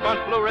Loring, this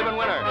month's Blue Ribbon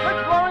winner.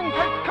 Midge Loring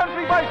takes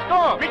country by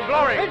storm. Midge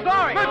Loring. Midge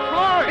Loring. Midge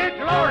Loring. Midge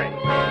Loring.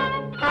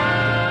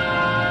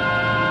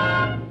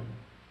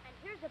 And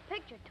here's a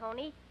picture,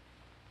 Tony.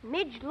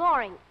 Midge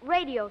Loring,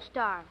 radio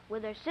star,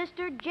 with her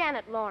sister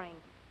Janet Loring.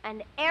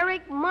 And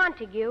Eric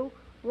Montague,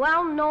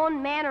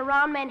 well-known man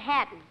around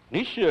Manhattan.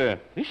 He's a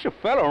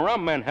fellow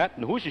around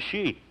Manhattan. Who's a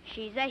she?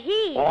 She's a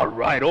he. All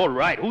right.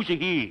 Who's a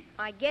he?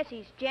 I guess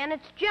he's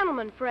Janet's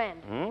gentleman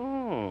friend.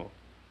 Oh.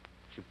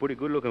 He's a pretty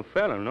good-looking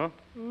fella, no?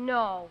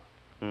 No.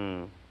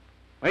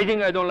 I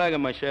think I don't like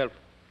him myself.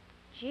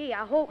 Gee,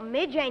 I hope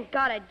Midge ain't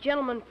got a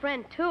gentleman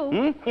friend, too.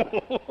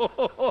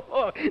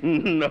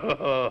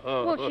 No.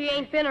 Well, she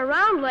ain't been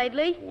around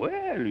lately.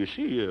 Well, you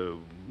see,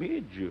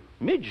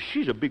 Midge,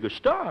 she's a bigger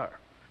star.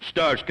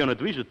 Stars cannot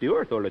visit the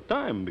Earth all the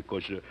time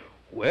because the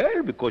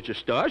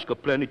stars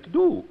got plenty to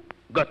do.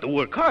 Got to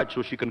work hard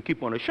so she can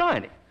keep on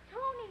shining.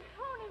 Tony,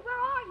 where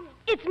are you?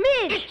 It's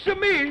Midge. It's a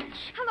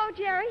Midge. Hello,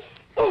 Jerry.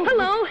 Oh.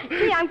 Hello.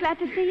 Gee, I'm glad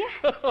to see you.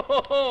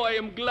 Oh, I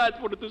am glad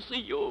for to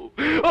see you.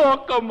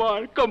 Oh, come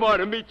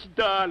on, Mitch,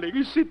 darling.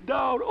 You sit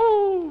down.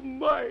 Oh,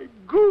 my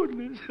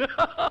goodness.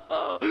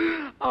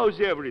 How's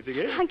everything,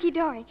 eh?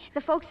 Hunky-dory. The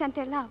folks sent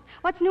their love.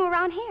 What's new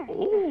around here?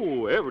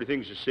 Oh,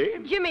 everything's the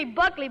same. Jimmy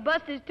Buckley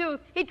bust his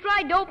tooth. He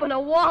tried to open a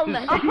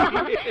walnut.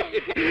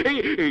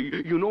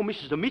 Hey, you know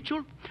Mrs.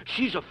 Mitchell?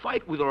 She's a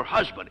fight with her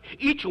husband.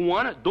 Each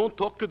one don't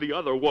talk to the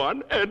other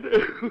one, and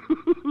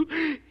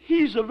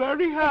he's a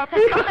very happy.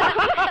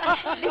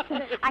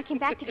 Listen, I came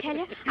back to tell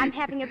you I'm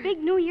having a big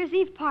New Year's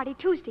Eve party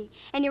Tuesday,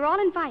 and you're all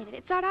invited.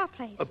 It's at our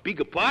place. A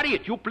bigger party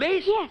at your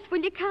place? Yes.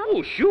 Will you come?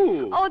 Oh,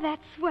 sure. Oh,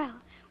 that's swell.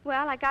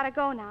 Well, I gotta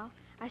go now.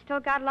 I still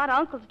got a lot of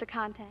uncles to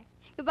contact.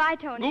 Goodbye,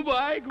 Tony.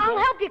 Goodbye. I'll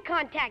help you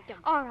contact them.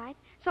 All right.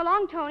 So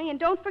long, Tony, and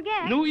don't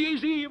forget. New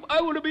Year's Eve.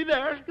 I want to be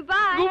there.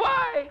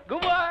 Goodbye.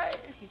 Goodbye.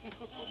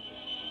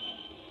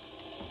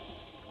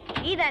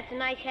 Gee, that's a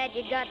nice hat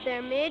you got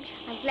there, Midge.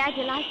 I'm glad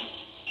you like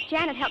it.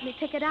 Janet helped me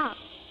pick it out.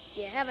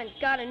 You haven't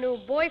got a new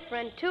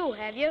boyfriend, too,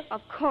 have you?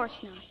 Of course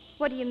not.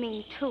 What do you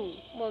mean, too?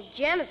 Well,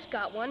 Janet's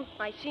got one.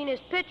 I seen his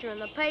picture in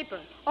the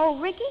paper. Oh,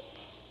 Ricky?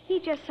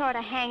 He just sort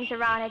of hangs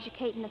around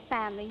educating the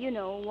family. You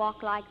know,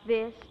 walk like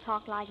this,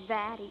 talk like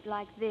that, eat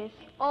like this.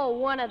 Oh,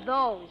 one of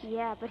those.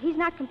 Yeah, but he's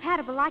not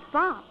compatible like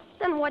Bob.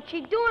 Then what's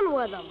she doing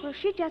with him? Well,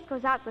 she just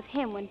goes out with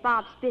him when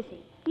Bob's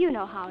busy. You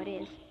know how it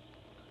is.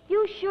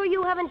 You sure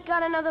you haven't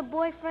got another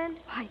boyfriend?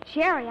 Why,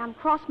 Jerry, I'm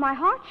cross my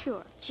heart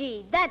sure.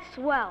 Gee, that's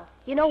swell.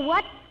 You know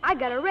what? I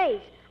got a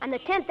raise. And the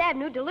 10th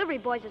Avenue Delivery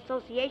Boys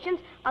Association's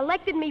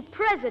elected me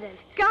president.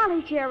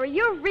 Golly, Jerry,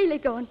 you're really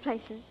going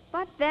places.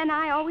 But then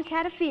I always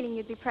had a feeling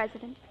you'd be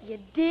president. You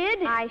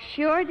did? I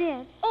sure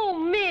did. Oh,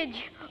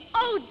 Midge.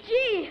 Oh,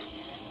 gee.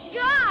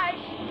 Gosh.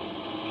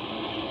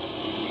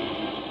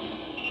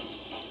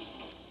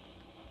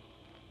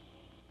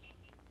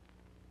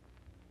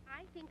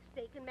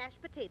 Steak and mashed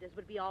potatoes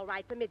would be all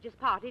right for Midge's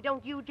party,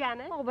 don't you,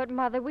 Janet? Oh, but,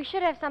 Mother, we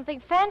should have something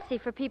fancy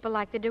for people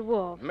like the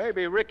DeWolves.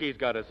 Maybe Ricky's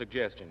got a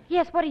suggestion.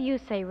 Yes, what do you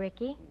say,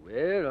 Ricky?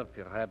 Well,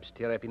 perhaps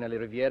terrapin alle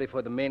riviere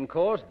for the main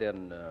course,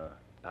 then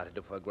pâté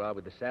de foie gras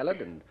with the salad,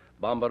 and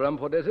bombarum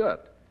for dessert.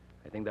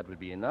 I think that would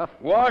be enough.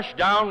 Washed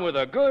down with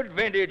a good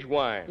vintage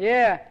wine.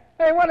 Yeah.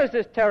 Hey, what is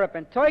this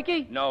terrapin?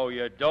 Turkey? No,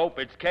 you dope.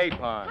 It's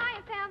capon.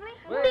 Hiya, family.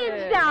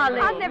 Midge,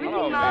 darling. I've never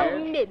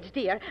seen you. Midge,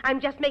 dear. I'm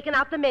just making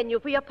out the menu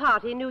for your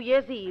party New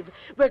Year's Eve.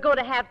 We're going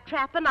to have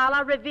trappin' a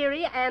la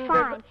Riviera and...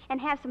 Fine. And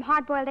have some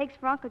hard-boiled eggs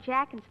for Uncle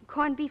Jack and some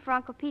corned beef for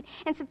Uncle Pete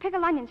and some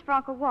pickled onions for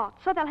Uncle Walt,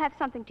 so they'll have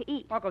something to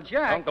eat. Uncle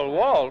Jack? Uncle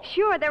Walt?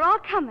 Sure, they're all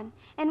coming.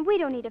 And we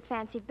don't need a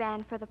fancy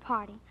band for the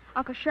party.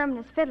 Uncle Sherman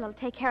and his fiddle will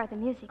take care of the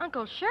music.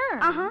 Uncle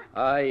Sherman? Uh-huh.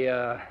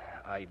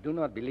 I do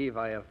not believe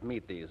I have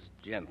met these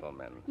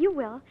gentlemen. You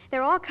will.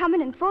 They're all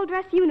coming in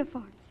full-dress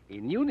uniforms.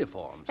 In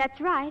uniforms? That's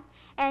right.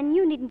 And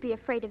you needn't be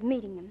afraid of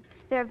meeting them.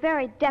 They're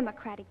very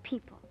democratic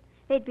people.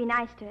 They'd be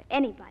nice to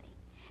anybody.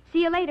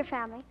 See you later,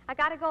 family. I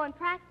gotta go and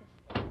practice.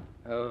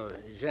 Oh,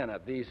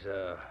 Janet, these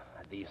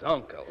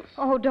uncles.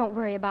 Oh, don't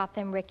worry about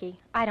them, Ricky.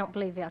 I don't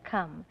believe they'll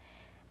come.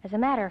 As a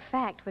matter of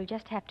fact, we'll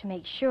just have to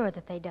make sure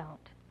that they don't.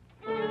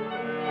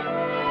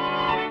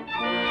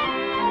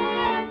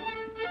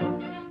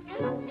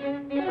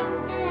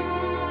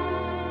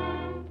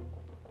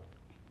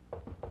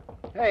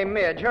 Hey,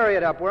 Midge, hurry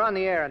it up. We're on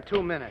the air in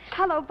 2 minutes.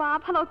 Hello,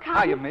 Bob. Hello,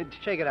 Cotton. Hiya, Midge.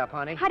 Shake it up,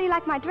 honey. How do you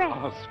like my dress?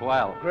 Oh,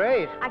 swell.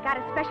 Great. I got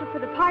a special for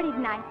the party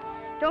tonight.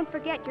 Don't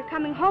forget, you're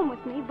coming home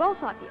with me,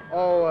 both of you.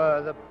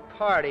 Oh, the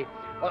party.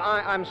 Well,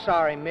 I'm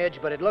sorry, Midge,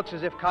 but it looks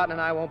as if Cotton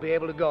and I won't be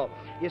able to go.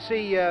 You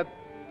see,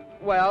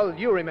 well,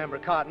 you remember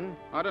Cotton.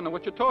 I don't know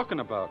what you're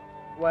talking about.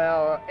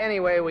 Well,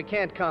 anyway, we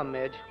can't come,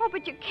 Midge. Oh,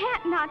 but you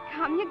can't not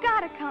come. You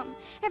gotta come.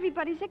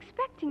 Everybody's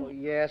expecting you.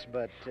 Yes,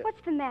 but...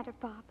 What's the matter,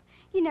 Bob?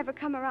 You never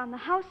come around the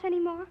house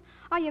anymore?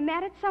 Are you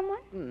mad at someone?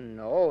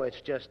 No,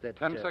 it's just that...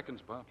 10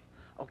 seconds, Bob.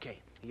 Okay.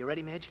 You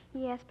ready, Midge?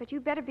 Yes, but you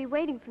better be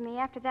waiting for me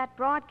after that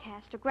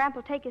broadcast, or Gramp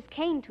will take his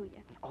cane to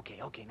you. Okay.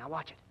 Now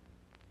watch it.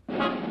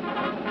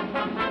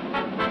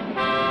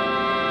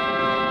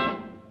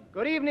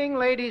 Good evening,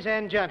 ladies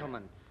and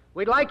gentlemen.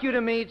 We'd like you to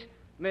meet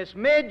Miss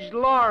Midge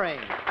Loring.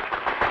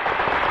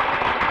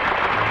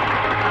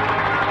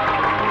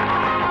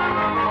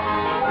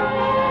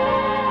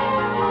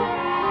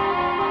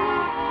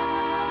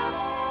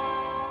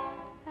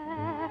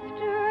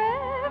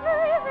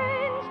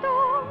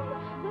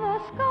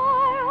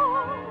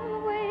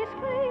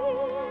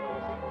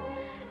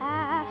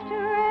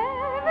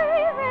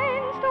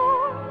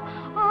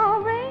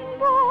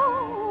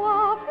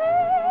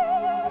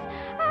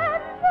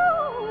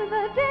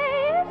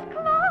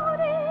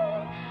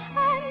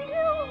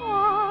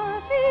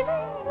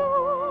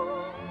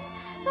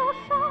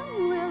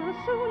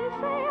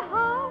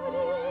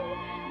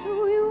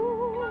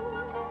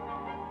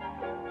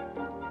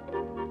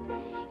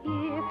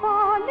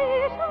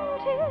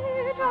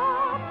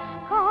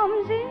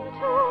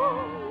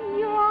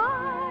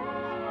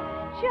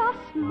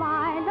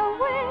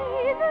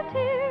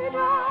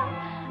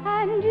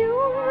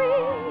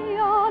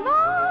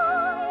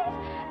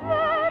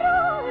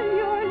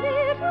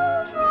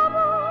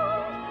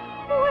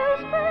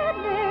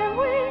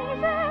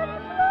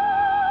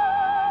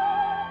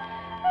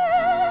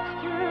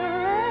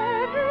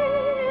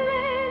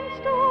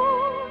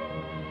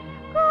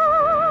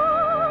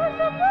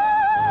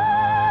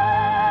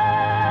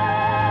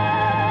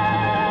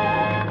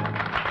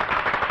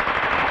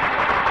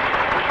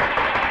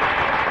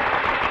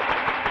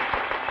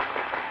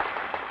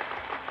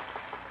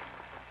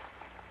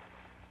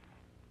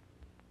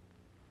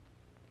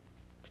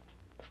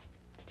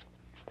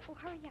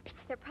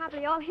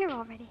 All here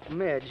already.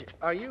 Midge,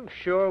 are you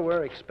sure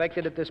we're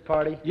expected at this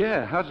party?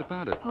 Yeah, how's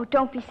about it? Oh,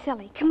 don't be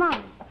silly. Come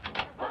on.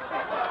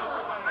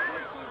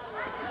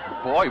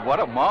 Boy, what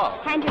a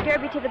mob. Hand your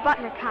derby to the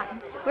butler, Cotton.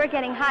 We're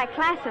getting high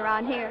class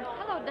around here.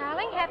 Hello,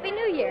 darling. Happy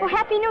New Year. Oh,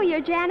 Happy New Year,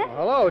 Janet. Well,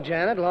 hello,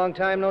 Janet. Long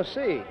time no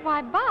see.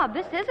 Why, Bob,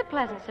 this is a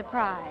pleasant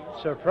surprise.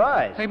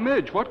 Surprise? Hey,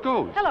 Midge, what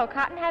goes? Hello,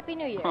 Cotton. Happy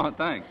New Year. Oh,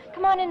 thanks.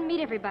 Come on in and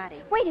meet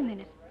everybody. Wait a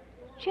minute.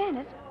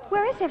 Janet,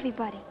 where is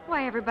everybody?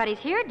 Why, everybody's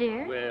here,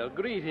 dear. Well,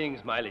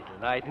 greetings, my little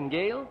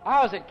nightingale.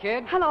 How's it,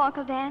 kid? Hello,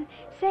 Uncle Dan.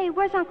 Say,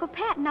 where's Uncle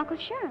Pat and Uncle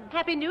Sherm?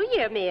 Happy New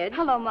Year, Midge.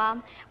 Hello,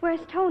 Mom. Where's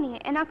Tony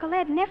and Uncle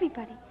Ed and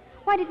everybody?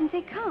 Why didn't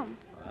they come?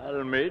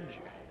 Well, Midge,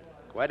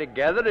 quite a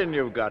gathering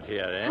you've got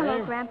here, eh?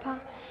 Hello, Grandpa.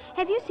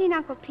 Have you seen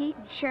Uncle Pete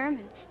and Sherm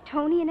and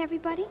Tony and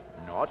everybody?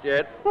 Not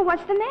yet. Well,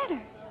 what's the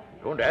matter?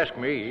 Don't ask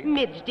me.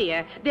 Midge,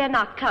 dear, they're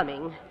not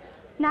coming.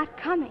 Not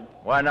coming.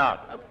 Why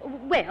not?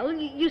 Well,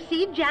 you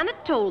see,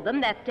 Janet told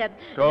them that...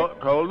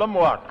 Told them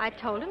what? I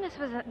told him this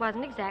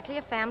wasn't exactly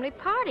a family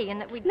party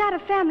and that we'd... Not a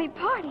family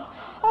party?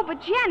 Oh,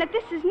 but Janet,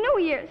 this is New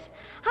Year's.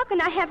 How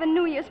can I have a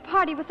New Year's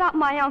party without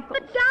my uncle?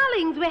 But,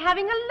 darlings, we're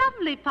having a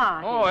lovely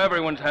party. Oh,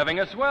 everyone's having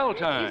a swell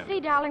time. You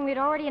see, darling, we'd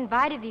already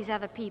invited these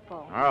other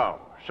people. Oh,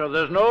 so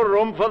there's no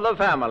room for the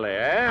family,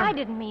 eh? I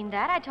didn't mean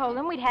that. I told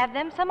them we'd have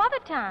them some other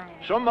time.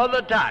 Some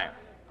other time.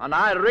 And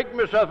I rigged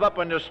myself up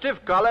in a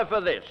stiff collar for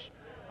this.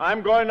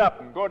 I'm going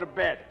up and go to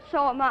bed.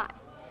 So am I.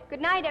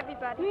 Good night,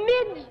 everybody.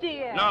 Midge,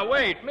 dear. Now,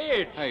 wait,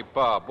 Midge. Hey,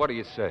 Bob, what do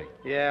you say?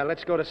 Yeah,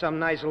 let's go to some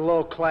nice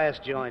low-class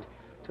joint.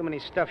 Too many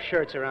stuffed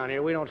shirts around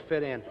here. We don't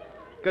fit in.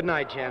 Good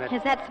night, Janet.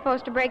 Is that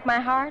supposed to break my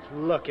heart?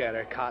 Look at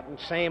her, Cotton.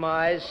 Same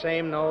eyes,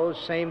 same nose,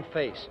 same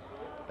face.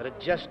 But it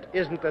just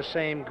isn't the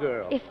same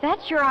girl. If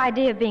that's your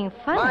idea of being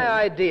funny... My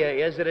idea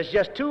is that it's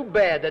just too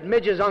bad that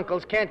Midge's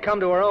uncles can't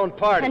come to her own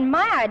party. And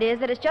my idea is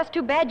that it's just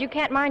too bad you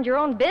can't mind your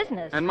own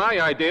business. And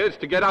my idea is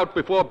to get out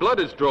before blood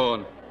is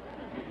drawn.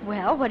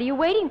 Well, what are you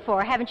waiting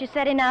for? Haven't you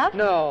said enough?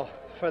 No.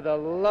 For the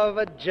love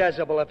of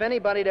Jezebel, if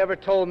anybody'd ever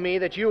told me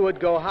that you would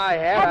go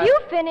high-hat... Have you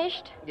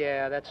finished?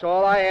 Yeah, that's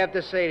all I have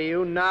to say to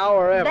you, now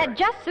or ever. That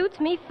just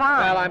suits me fine.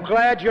 Well, I'm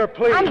glad you're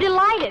pleased. I'm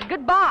delighted.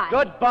 Goodbye.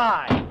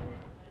 Goodbye.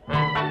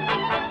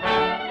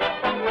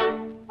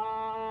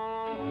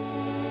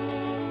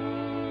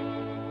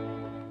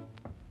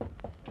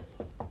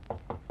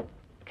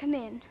 Come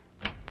in.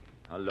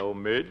 Hello,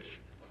 Midge.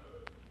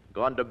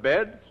 Gone to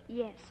bed?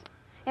 Yes.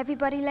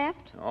 Everybody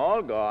left?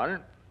 All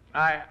gone.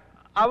 I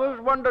was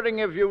wondering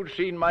if you'd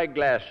seen my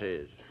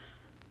glasses.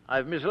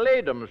 I've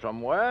mislaid them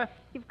somewhere.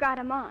 You've got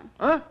 'em on.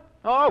 Huh?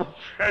 Oh,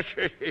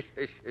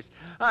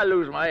 I'll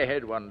lose my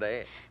head one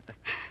day.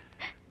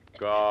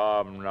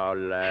 Come now,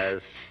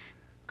 lass.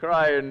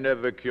 Crying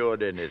never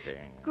cured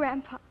anything.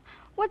 Grandpa,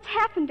 what's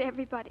happened to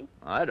everybody?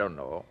 I don't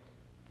know.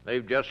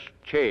 They've just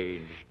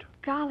changed.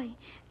 Golly,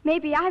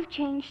 maybe I've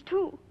changed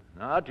too.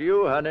 Not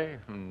you, honey.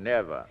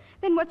 Never.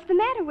 Then what's the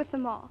matter with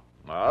them all?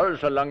 Well,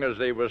 so long as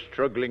they were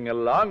struggling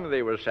along,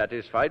 they were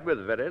satisfied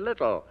with very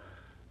little.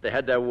 They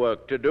had their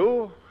work to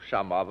do,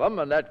 some of them,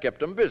 and that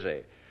kept them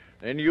busy.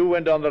 Then you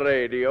went on the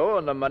radio,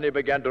 and the money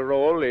began to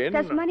roll in.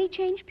 Does money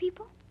change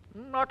people?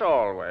 Not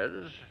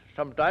always.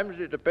 Sometimes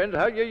it depends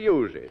how you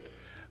use it.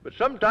 But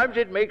sometimes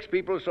it makes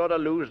people sort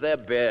of lose their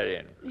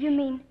bearings. You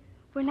mean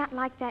we're not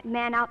like that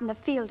man out in the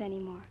field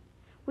anymore?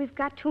 We've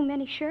got too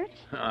many shirts?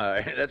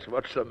 Aye, that's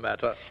what's the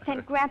matter. Then,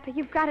 Grandpa,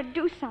 you've got to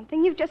do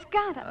something. You've just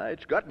got to.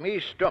 It's got me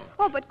stumped.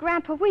 Oh, but,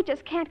 Grandpa, we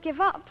just can't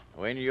give up.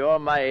 When you're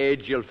my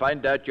age, you'll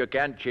find out you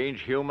can't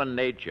change human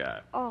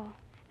nature. Oh,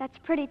 that's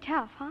pretty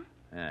tough, huh?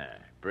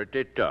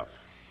 Pretty tough.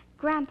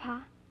 Grandpa,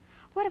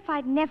 what if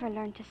I'd never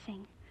learned to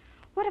sing?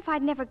 What if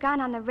I'd never gone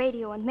on the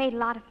radio and made a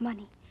lot of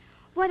money?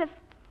 What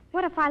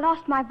if I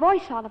lost my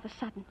voice all of a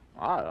sudden?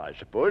 Well, I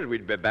suppose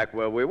we'd be back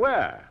where we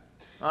were.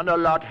 And a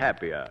lot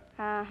happier.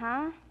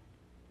 Uh-huh.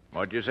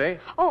 What'd you say?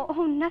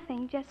 Oh,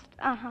 nothing. Just,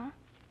 uh-huh.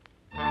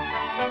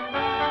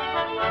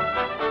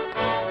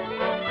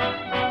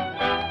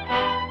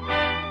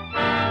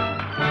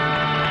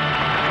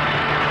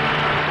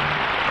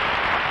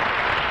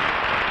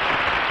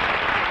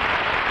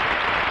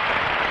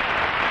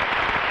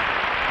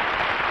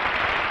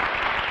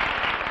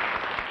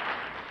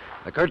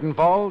 The curtain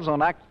falls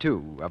on Act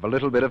 2 of A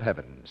Little Bit of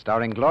Heaven,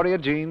 starring Gloria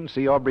Jean,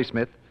 C. Aubrey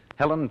Smith,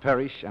 Helen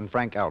Parrish, and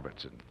Frank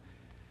Albertson.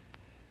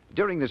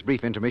 During this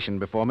brief intermission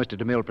before Mr.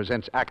 DeMille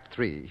presents Act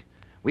 3,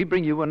 we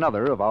bring you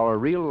another of our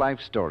real-life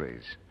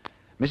stories.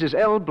 Mrs.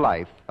 L.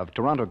 Blythe of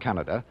Toronto,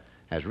 Canada,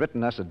 has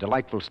written us a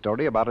delightful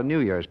story about a New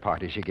Year's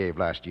party she gave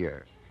last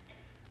year.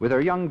 With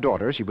her young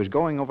daughter, she was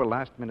going over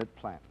last-minute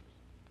plans.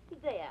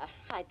 There.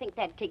 I think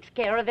that takes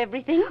care of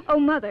everything. Oh,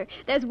 Mother,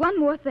 there's one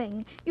more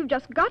thing. You've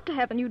just got to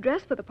have a new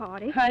dress for the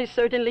party. I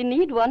certainly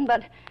need one,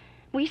 but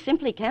we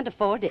simply can't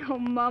afford it. Oh,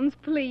 Mums,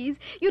 please.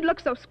 You'd look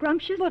so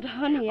scrumptious. But,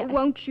 honey,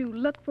 Won't you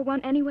look for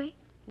one anyway?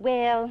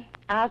 Well,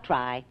 I'll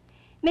try.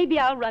 Maybe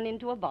I'll run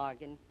into a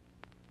bargain.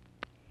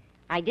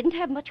 I didn't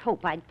have much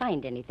hope I'd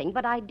find anything,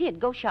 but I did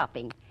go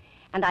shopping.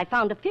 And I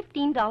found a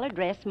 $15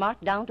 dress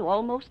marked down to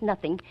almost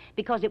nothing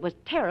because it was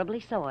terribly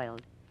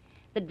soiled.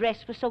 The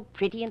dress was so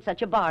pretty and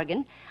such a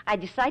bargain, I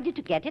decided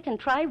to get it and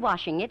try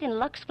washing it in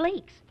Lux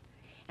Flakes.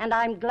 And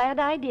I'm glad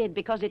I did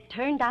because it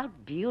turned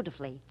out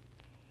beautifully.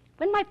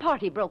 When my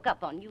party broke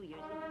up on New Year's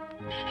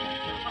Eve...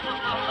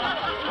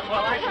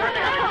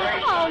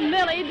 Oh,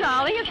 Millie,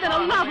 darling, it's been a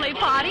lovely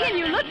party, and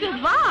you look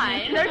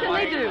divine.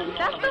 Certainly do.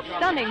 That's a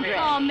stunning dress.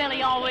 Oh,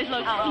 Millie always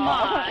looks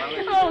smart.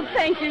 Oh,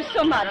 thank you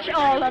so much,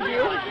 all of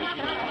you.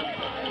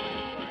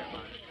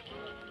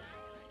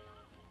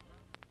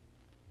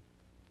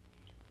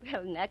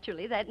 Well,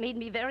 naturally, that made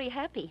me very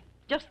happy.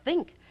 Just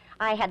think,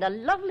 I had a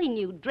lovely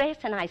new dress,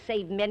 and I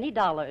saved many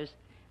dollars,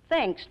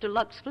 thanks to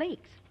Lux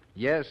Flakes.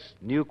 Yes,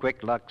 New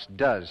Quick Lux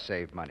does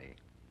save money.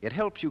 It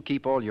helps you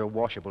keep all your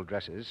washable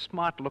dresses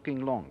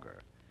smart-looking longer.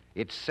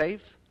 It's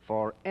safe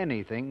for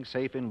anything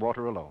safe in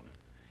water alone.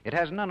 It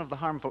has none of the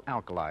harmful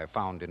alkali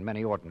found in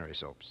many ordinary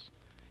soaps.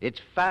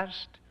 It's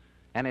fast,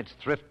 and it's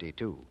thrifty,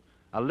 too.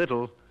 A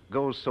little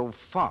goes so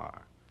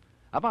far.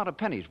 About a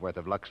penny's worth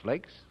of Lux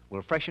Flakes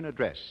will freshen a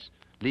dress,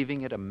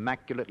 leaving it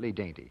immaculately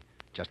dainty,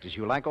 just as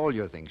you like all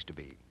your things to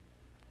be.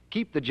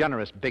 Keep the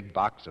generous big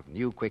box of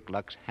New Quick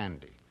Lux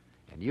handy,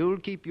 and you'll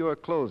keep your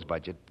clothes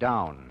budget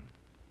down.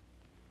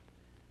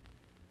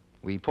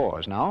 We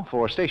pause now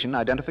for station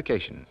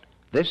identification.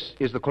 This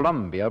is the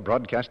Columbia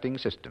Broadcasting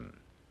System.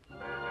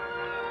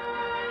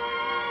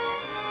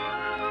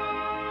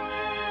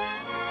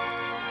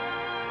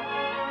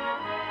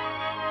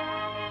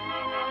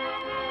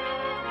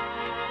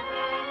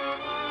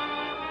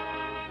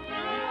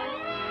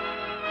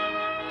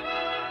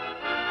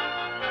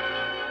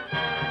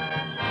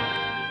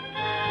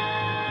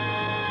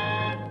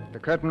 The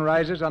curtain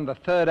rises on the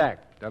third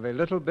act of A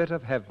Little Bit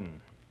of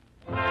Heaven.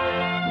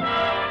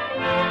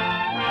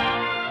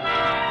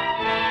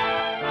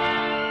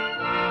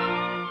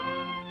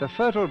 The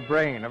fertile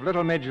brain of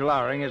little Midge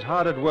Loring is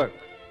hard at work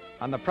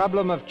on the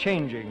problem of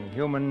changing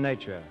human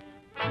nature.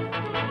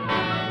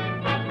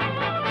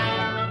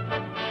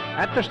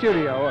 At the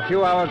studio, a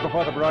few hours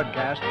before the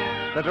broadcast,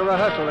 there's a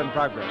rehearsal in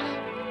progress.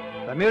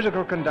 The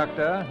musical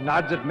conductor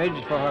nods at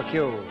Midge for her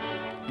cue.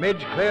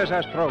 Midge clears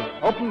her throat,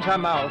 opens her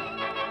mouth,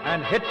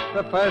 and hits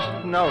the first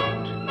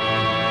note.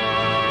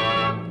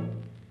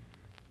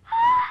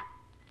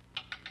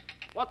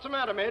 What's the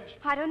matter, Midge?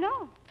 I don't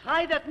know.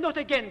 Try that note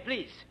again,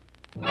 please.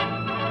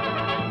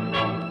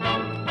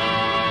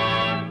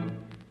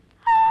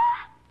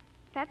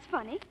 That's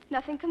funny.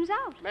 Nothing comes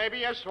out. Maybe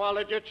you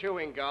swallowed your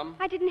chewing gum.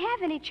 I didn't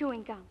have any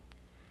chewing gum.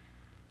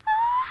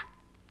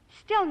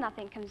 Still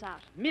nothing comes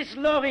out. Miss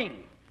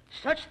Loring,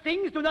 such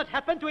things do not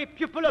happen to a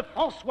pupil of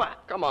Francois.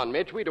 Come on,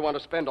 Midge. We don't want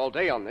to spend all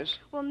day on this.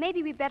 Well,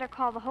 maybe we better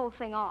call the whole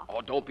thing off.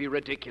 Oh, don't be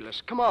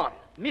ridiculous. Come on.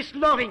 Miss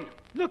Loring,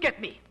 look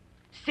at me.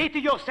 Say to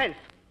yourself,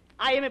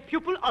 I am a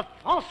pupil of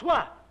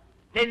Francois.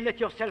 Then let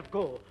yourself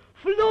go.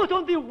 Float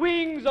on the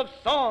wings of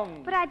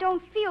song. But I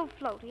don't feel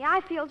floaty.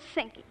 I feel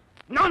sinking.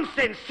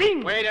 Nonsense!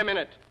 Sing! Wait a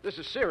minute. This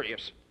is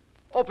serious.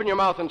 Open your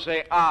mouth and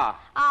say, ah.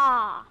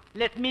 Ah.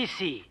 Let me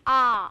see.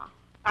 Ah.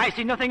 I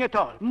see nothing at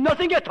all.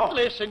 Nothing at all.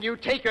 Listen, you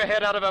take your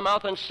head out of her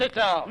mouth and sit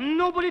down.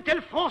 Nobody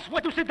tell Francois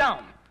to sit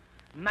down.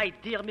 My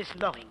dear Miss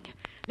Loring,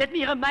 let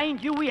me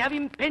remind you we have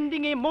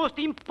impending a most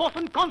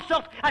important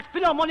concert at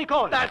Philharmonic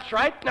Hall. That's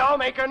right. Now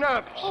make her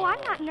nervous. Oh,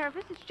 I'm not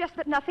nervous. It's just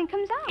that nothing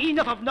comes out.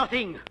 Enough of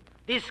nothing.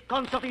 This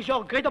concert is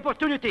your great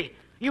opportunity.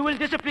 You will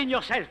discipline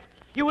yourself.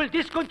 You will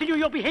discontinue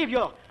your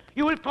behavior.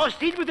 You will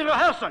proceed with the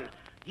rehearsal.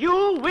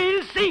 You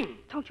will sing.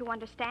 Don't you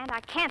understand? I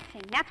can't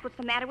sing. That's what's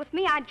the matter with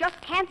me. I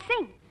just can't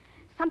sing.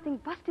 Something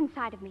bust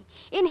inside of me.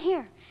 In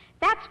here.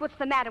 That's what's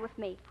the matter with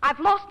me. I've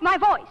lost my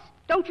voice.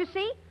 Don't you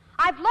see?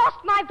 I've lost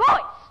my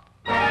voice.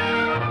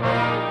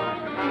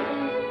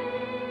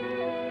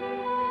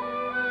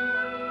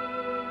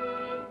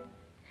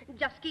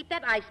 Just keep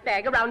that ice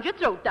bag around your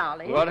throat,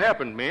 darling. What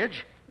happened,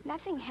 Midge?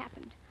 Nothing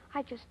happened.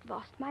 I just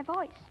lost my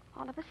voice.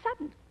 All of a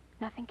sudden.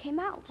 Nothing came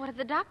out. What did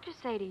the doctor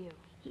say to you?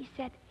 He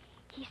said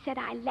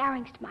I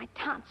larynxed my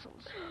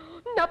tonsils.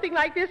 Nothing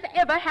like this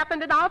ever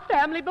happened in our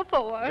family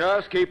before.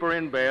 Just keep her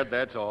in bed,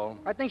 that's all.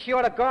 I think she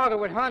ought to gargle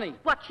with honey.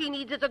 What she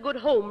needs is a good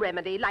home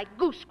remedy, like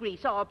goose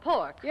grease or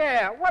pork.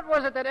 Yeah, what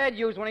was it that Ed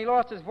used when he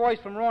lost his voice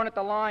from roaring at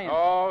the lion?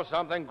 Oh,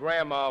 something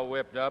Grandma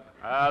whipped up.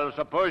 I'll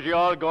suppose you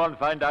all go and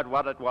find out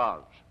what it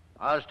was.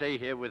 I'll stay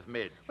here with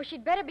Midge. Well,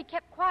 she'd better be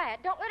kept quiet.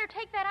 Don't let her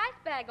take that ice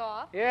bag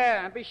off.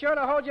 Yeah, and be sure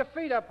to hold your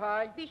feet up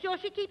high. Be sure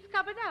she keeps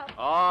covered up.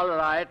 All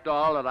right.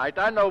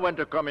 I know when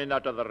to come in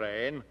out of the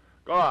rain.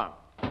 Go on.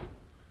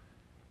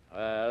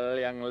 Well,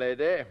 young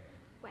lady,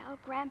 Well,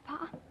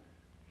 Grandpa?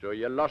 so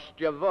you lost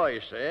your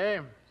voice,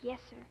 eh? Yes,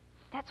 sir.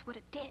 That's what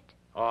it did.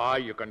 Oh,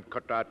 you can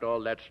cut out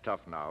all that stuff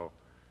now.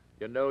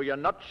 You know, you're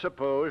not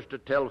supposed to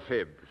tell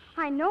fibs.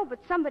 I know, but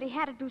somebody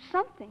had to do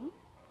something.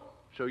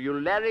 So you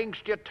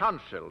larynxed your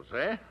tonsils,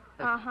 eh?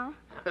 Uh-huh.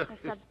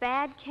 It's a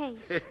bad case.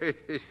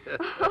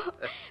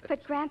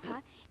 But, Grandpa,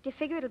 do you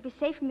figure it'll be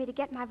safe for me to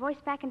get my voice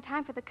back in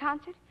time for the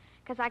concert?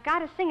 Because I got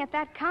to sing at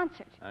that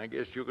concert. I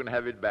guess you can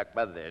have it back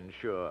by then,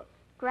 sure.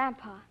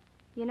 Grandpa,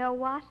 you know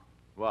what?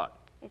 What?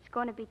 It's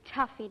going to be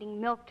tough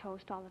eating milk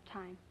toast all the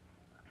time.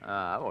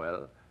 Ah,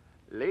 well,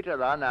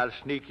 later on I'll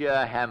sneak you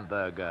a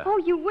hamburger. Oh,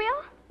 you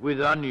will? With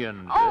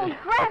onions. Oh,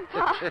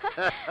 Grandpa!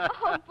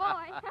 Oh,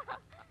 boy.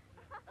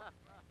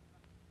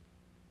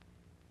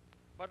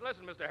 But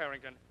listen, Mr.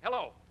 Harrington.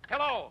 Hello.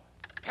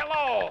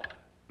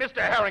 Mr.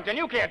 Harrington,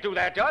 you can't do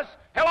that to us.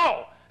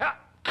 Hello.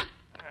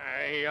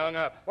 He hung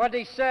up. What'd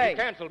he say? He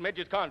canceled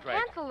Midge's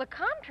contract. Cancel the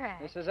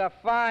contract. This is a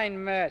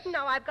fine mess.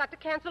 Now I've got to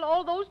cancel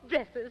all those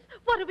dresses.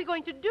 What are we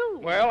going to do?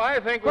 Well, I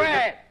think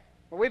Quiet!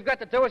 What we've got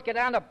to do is get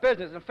down to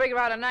business and figure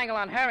out an angle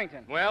on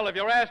Harrington. Well, if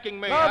you're asking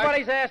me...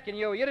 Nobody's asking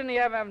you. You didn't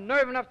even have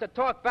nerve enough to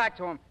talk back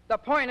to him. The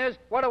point is,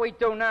 what do we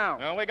do now?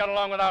 Well, we got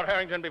along without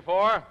Harrington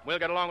before. We'll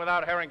get along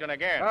without Harrington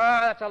again.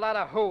 That's a lot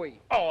of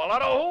hooey. Oh, a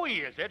lot of hooey,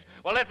 is it?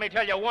 Well, let me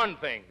tell you one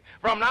thing.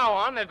 From now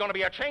on, there's going to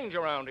be a change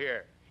around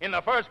here. In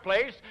the first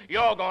place,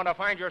 you're going to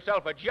find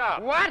yourself a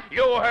job. What?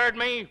 You heard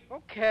me.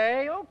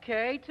 Okay.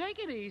 Take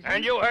it easy.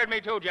 And you heard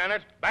me too,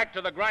 Janet. Back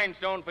to the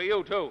grindstone for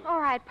you, too.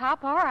 All right,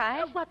 Pop, all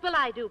right. What will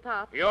I do,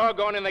 Pop? You're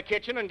going in the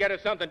kitchen and get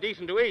us something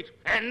decent to eat.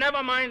 And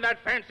never mind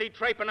that fancy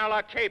trapin' a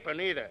la capon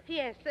either.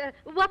 Yes,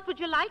 what would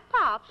you like,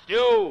 Pop?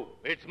 Stew.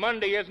 It's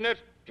Monday, isn't it?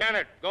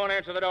 Janet, go and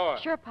answer the door.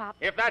 Sure, Pop.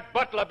 If that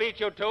butler beats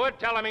you to it,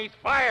 tell him he's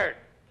fired.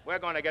 We're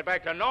going to get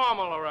back to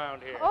normal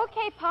around here.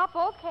 Okay, Pop,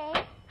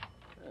 okay.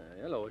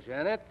 Hello,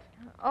 Janet.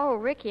 Oh,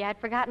 Ricky, I'd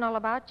forgotten all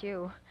about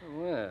you.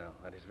 Well,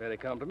 that is very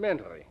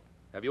complimentary.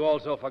 Have you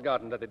also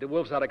forgotten that the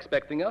DeWolfs are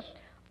expecting us?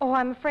 Oh,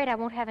 I'm afraid I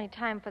won't have any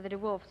time for the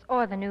DeWolfs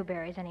or the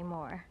Newberries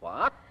anymore.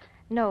 What?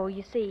 No,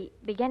 you see,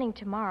 beginning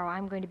tomorrow,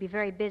 I'm going to be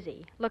very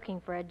busy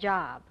looking for a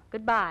job.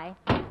 Goodbye.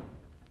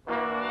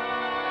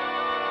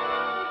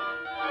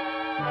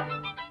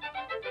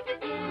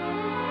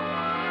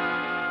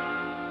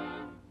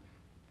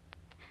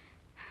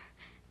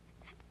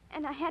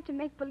 And I had to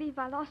make believe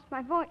I lost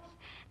my voice.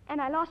 And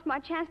I lost my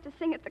chance to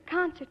sing at the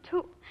concert,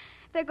 too.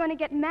 They're going to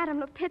get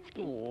Madame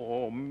Lipitsky.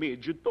 Oh,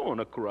 Midge,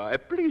 don't cry.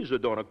 Please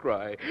don't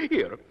cry.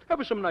 Here,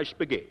 have some nice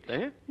spaghetti,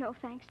 eh? No,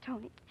 thanks,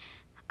 Tony.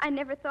 I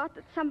never thought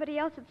that somebody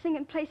else would sing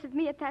in place of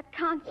me at that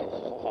concert.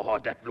 Oh,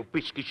 that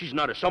Lupitsky, she's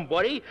not a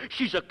somebody.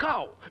 She's a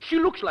cow. She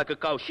looks like a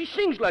cow. She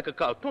sings like a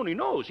cow. Tony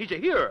knows. He's a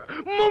hearer.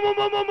 Moo, moo,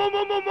 moo, moo, moo,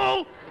 moo, moo,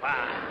 moo.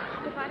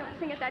 Ah. If I don't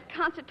sing at that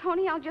concert,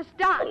 Tony, I'll just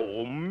die.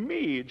 Oh,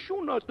 Midge,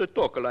 you not to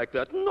talk like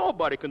that.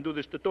 Nobody can do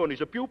this to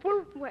Tony's a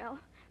pupil. Well,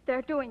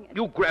 they're doing it.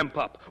 You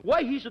grandpop.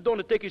 Why he's going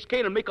to take his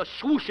cane and make a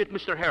swoosh at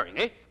Mr. Herring,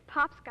 eh?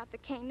 Pop's got the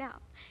cane now.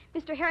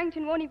 Mr.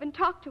 Harrington won't even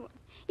talk to him.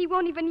 He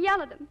won't even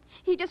yell at him.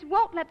 He just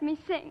won't let me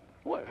sing.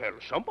 Well, hell,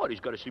 somebody's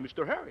got to see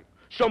Mr. Herring.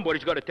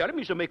 Somebody's got to tell him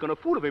he's making a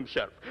fool of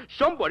himself.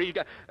 Somebody's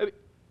got...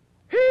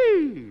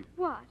 hey!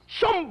 What?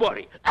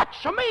 Somebody!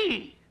 That's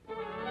me!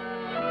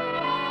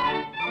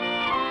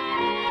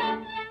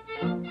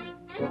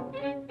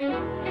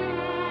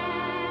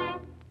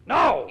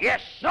 No!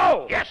 Yes! No!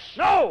 No! Yes!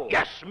 No!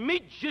 Yes,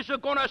 Midge is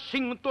gonna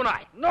sing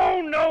tonight.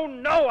 No, no,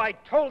 no! I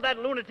told that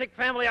lunatic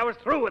family I was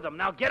through with them.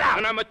 Now get out!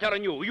 And I'm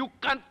telling you, you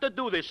can't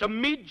do this.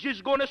 Midge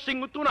is gonna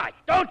sing tonight.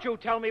 Don't you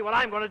tell me what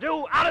I'm going to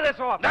do. Out of this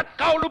office! That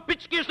cow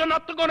Lupitsky is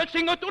not gonna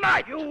sing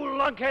tonight. You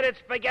lunk-headed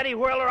spaghetti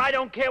whirler, I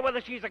don't care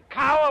whether she's a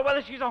cow or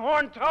whether she's a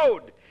horned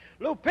toad.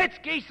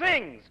 Lupitsky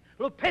sings.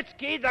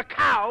 Lupitsky, the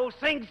cow,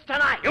 sings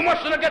tonight. You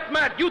mustn't get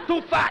mad. You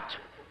too fat.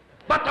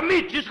 But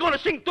Midge is gonna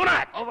sing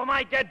tonight. Over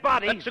my dead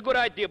body. That's a good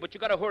idea, but you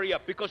gotta hurry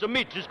up because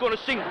Midge is gonna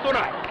sing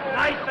tonight. And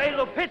I say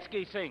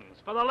Lupitsky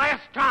sings for the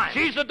last time.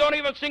 She's don't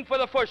even sing for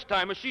the first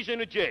time. She's in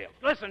a jail.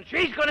 Listen,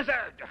 she's gonna say...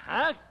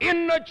 Huh?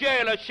 In the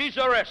jail. She's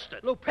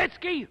arrested.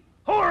 Lupitsky?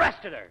 Who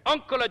arrested her?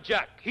 Uncle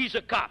Jack. He's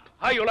a cop.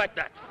 How you like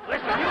that?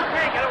 Listen, you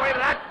can't get away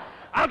with that.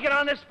 I'll get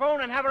on this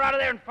phone and have her out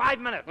of there in 5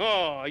 minutes.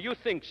 Oh, you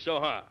think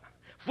so, huh?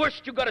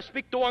 First, you gotta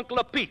speak to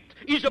Uncle Pete.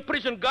 He's a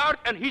prison guard,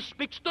 and he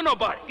speaks to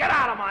nobody. Get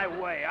out of my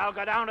way. I'll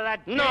go down to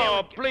that jail.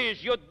 No,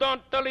 please, you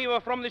don't leave her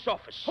from this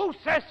office. Who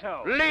says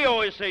so?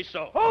 Leo say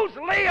so. Who's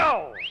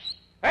Leo?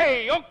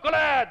 Hey, Uncle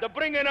Ed,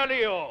 bring in a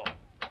Leo.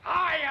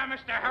 Hiya,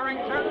 Mr.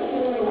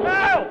 Harrington.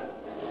 Help!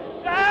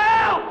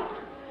 Help!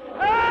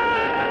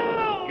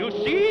 Help! You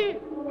see?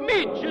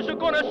 Midge is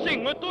gonna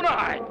sing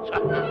tonight.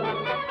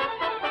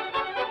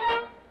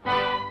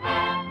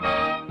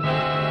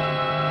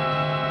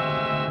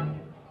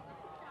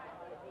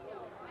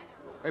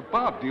 Hey,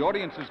 Bob, the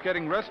audience is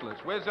getting restless.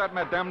 Where's that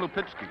Madame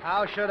Lupitsky?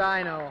 How should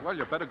I know? Well,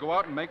 you better go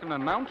out and make an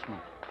announcement.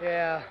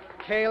 Yeah,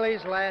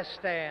 Kaylee's last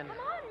stand. Come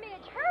on,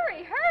 Midge.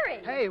 Hurry, hurry.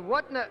 Hey,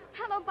 what in the...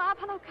 Hello, Bob.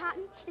 Hello,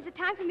 Cotton. Is it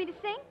time for me to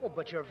sing? Oh,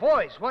 but your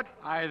voice, what...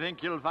 I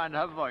think you'll find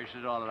her voice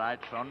is all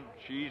right, son.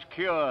 She's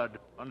cured,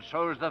 and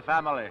so's the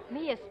family.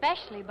 Me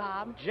especially,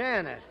 Bob.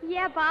 Janet.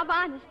 Yeah, Bob,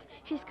 honest.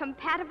 She's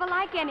compatible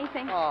like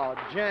anything. Oh,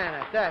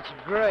 Janet, that's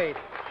great.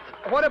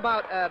 What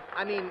about,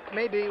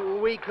 maybe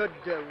we could,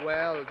 you and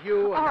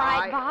All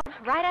right, I... Bob.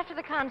 Right after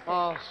the concert.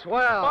 Oh,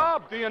 swell.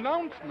 Bob, the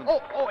announcement.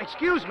 Oh,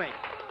 excuse me.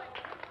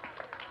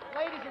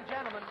 Ladies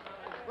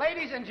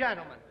and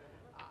gentlemen,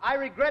 I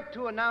regret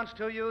to announce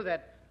to you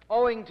that,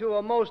 owing to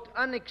a most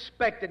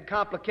unexpected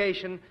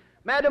complication,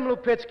 Madame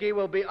Lupitsky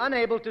will be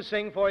unable to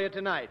sing for you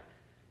tonight.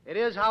 It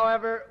is,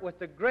 however, with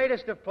the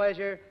greatest of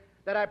pleasure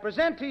that I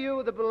present to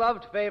you the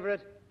beloved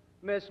favorite,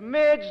 Miss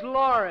Midge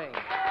Loring.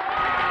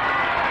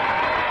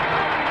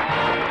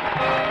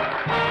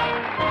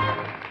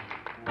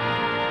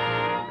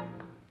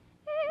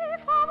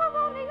 If I were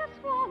only a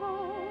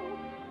swallow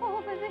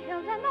over the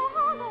hills and the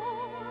hollow,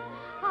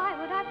 I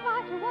would I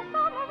fly to a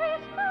summery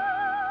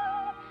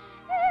sky.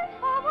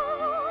 If I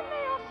were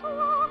only a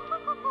swallow,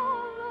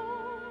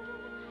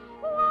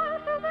 while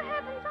through the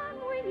heavens I'm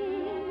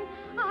winging,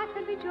 I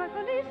could be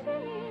joyfully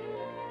singing.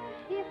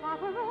 If I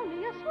were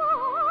only a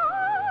swallow.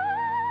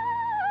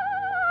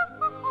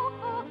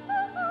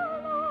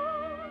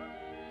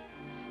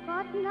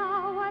 But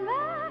now,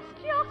 alas,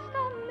 just a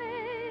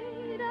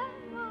maiden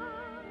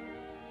man,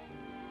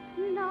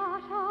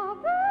 not a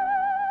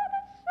bird,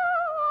 so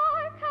I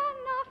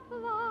cannot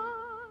fly.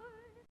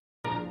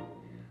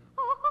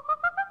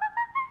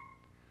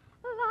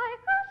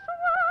 Like a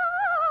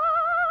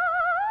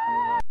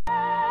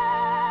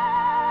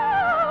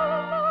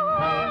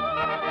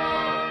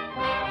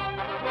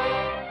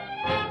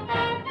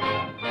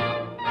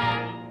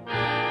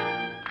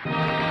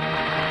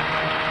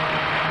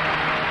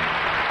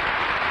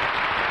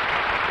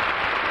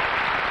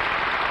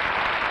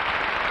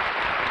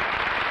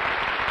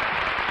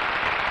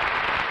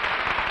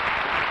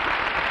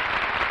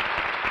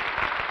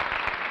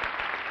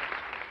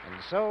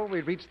So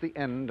we reach the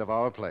end of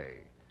our play.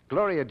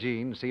 Gloria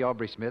Jean, C.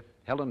 Aubrey Smith,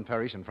 Helen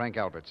Parrish, and Frank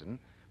Albertson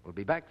will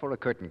be back for a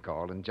curtain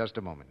call in just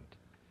a moment.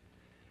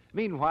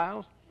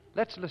 Meanwhile,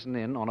 let's listen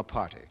in on a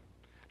party.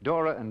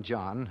 Dora and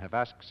John have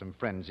asked some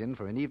friends in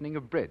for an evening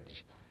of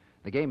bridge.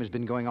 The game has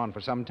been going on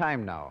for some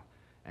time now,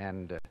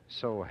 and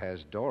so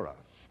has Dora.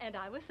 And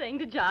I was saying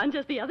to John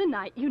just the other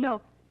night, you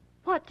know...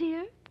 What,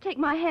 dear? Take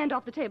my hand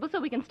off the table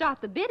so we can start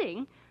the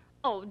bidding.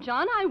 Oh,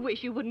 John, I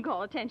wish you wouldn't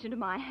call attention to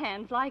my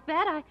hands like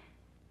that.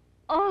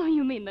 Oh,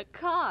 you mean the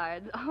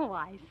cards. Oh,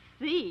 I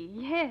see,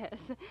 yes.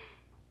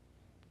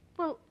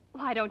 Well,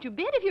 why don't you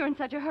bid if you're in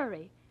such a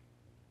hurry?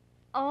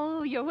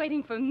 Oh, you're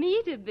waiting for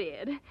me to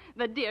bid.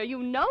 But, dear,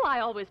 you know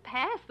I always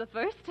pass the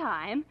first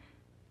time.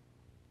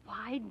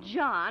 Why,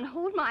 John,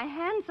 hold my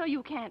hand so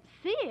you can't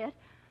see it.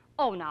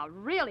 Oh, now,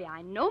 really,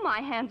 I know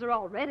my hands are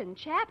all red and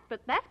chapped, but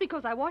that's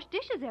because I wash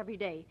dishes every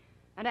day.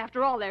 And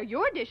after all, they're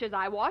your dishes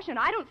I wash, and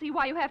I don't see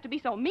why you have to be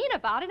so mean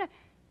about it.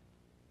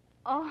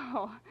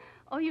 Oh,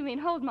 you mean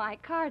hold my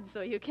cards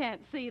so you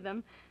can't see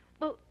them.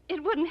 Well,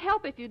 it wouldn't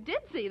help if you did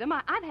see them.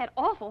 I've had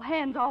awful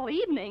hands all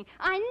evening.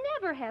 I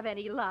never have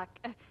any luck.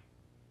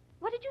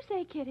 What did you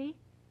say, Kitty?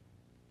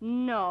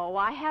 No,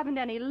 I haven't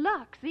any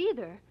lucks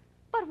either.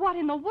 But what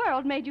in the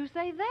world made you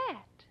say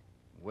that?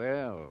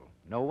 Well,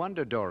 no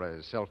wonder Dora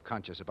is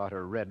self-conscious about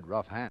her red,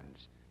 rough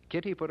hands.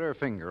 Kitty put her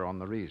finger on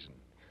the reason.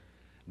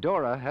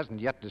 Dora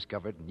hasn't yet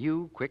discovered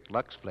new Quick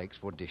Lux Flakes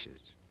for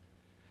dishes.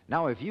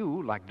 Now, if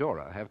you, like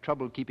Dora, have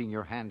trouble keeping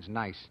your hands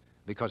nice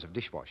because of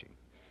dishwashing,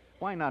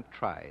 why not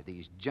try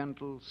these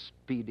gentle,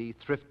 speedy,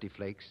 thrifty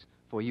flakes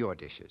for your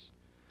dishes?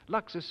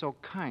 Lux is so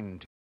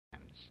kind to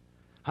your hands.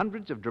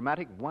 Hundreds of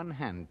dramatic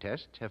one-hand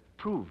tests have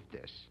proved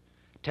this.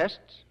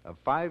 Tests of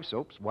 5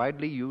 soaps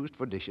widely used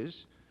for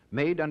dishes,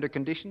 made under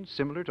conditions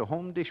similar to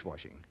home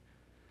dishwashing.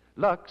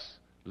 Lux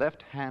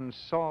left hands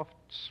soft,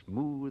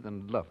 smooth,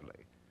 and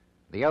lovely.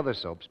 The other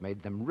soaps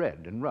made them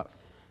red and rough.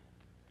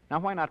 Now,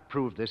 why not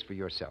prove this for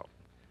yourself?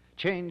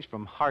 Change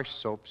from harsh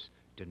soaps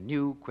to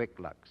new, quick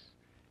Lux.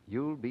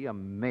 You'll be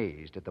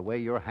amazed at the way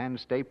your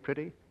hands stay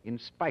pretty in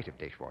spite of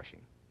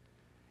dishwashing.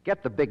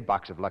 Get the big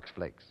box of Lux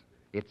Flakes.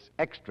 It's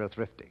extra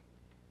thrifty.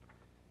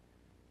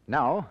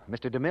 Now,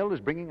 Mr. DeMille is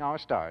bringing our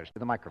stars to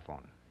the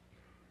microphone.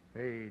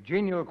 The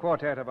genial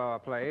quartet of our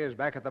play is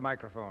back at the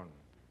microphone.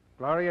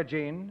 Gloria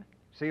Jean,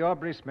 C.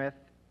 Aubrey Smith,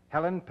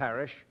 Helen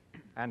Parrish,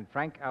 and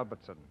Frank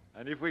Albertson.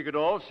 And if we could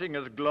all sing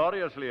as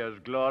gloriously as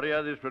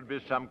Gloria, this would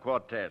be some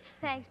quartet.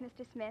 Thanks,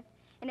 Mr. Smith.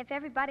 And if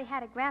everybody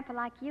had a grandpa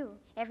like you,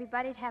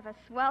 everybody'd have a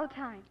swell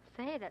time.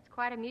 Say, that's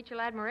quite a mutual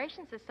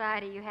admiration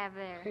society you have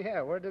there.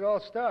 Yeah, where did it all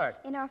start?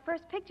 In our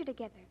first picture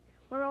together.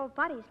 We're old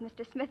buddies,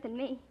 Mr. Smith and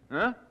me.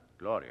 Huh?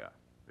 Gloria,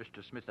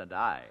 Mr. Smith and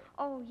I.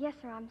 Oh, yes,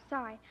 sir, I'm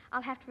sorry.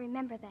 I'll have to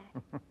remember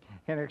that.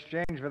 In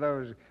exchange for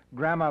those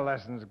grammar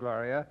lessons,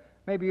 Gloria,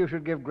 maybe you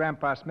should give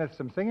Grandpa Smith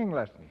some singing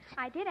lessons.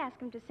 I did ask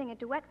him to sing a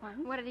duet once.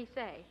 What did he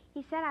say?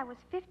 He said I was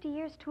 50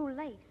 years too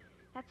late.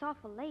 That's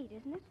awful late,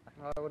 isn't it?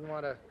 Well, I wouldn't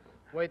want to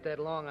wait that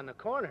long on the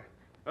corner.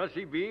 Well,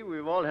 CB,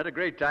 we've all had a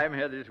great time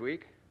here this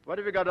week. What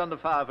have you got on the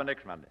file for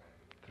next Monday?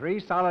 3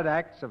 solid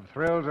acts of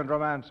thrills and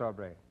romance,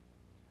 Aubrey.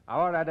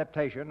 Our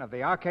adaptation of the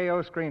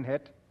RKO screen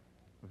hit,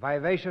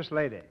 Vivacious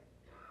Lady.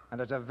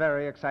 And it's a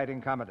very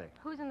exciting comedy.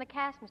 Who's in the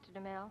cast, Mr.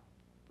 DeMille?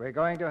 We're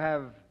going to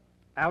have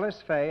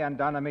Alice Faye and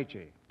Don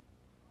Amici,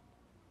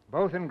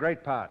 both in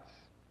great parts.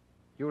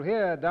 You'll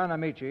hear Don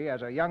Amici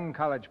as a young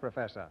college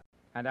professor,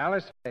 and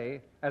Alice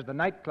Faye as the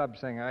nightclub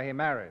singer he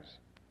marries.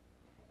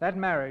 That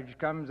marriage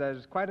comes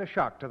as quite a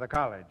shock to the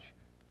college,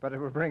 but it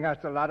will bring us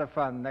a lot of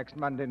fun next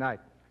Monday night.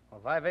 Well,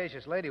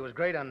 Vivacious Lady was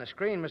great on the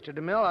screen, Mr.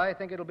 DeMille. I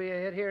think it'll be a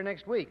hit here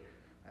next week.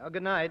 Well,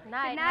 good night. Good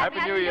night. Happy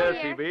New Year,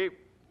 CB.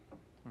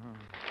 Good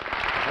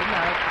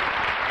night.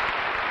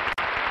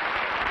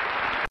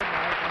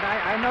 Good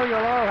night. And I know you'll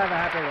all have a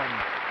happy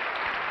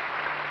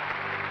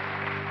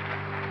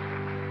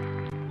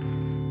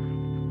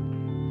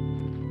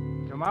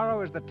one.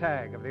 Tomorrow is the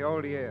tag of the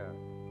old year.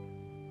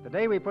 The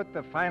day we put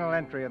the final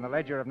entry in the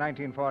ledger of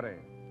 1940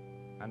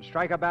 and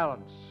strike a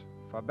balance,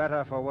 for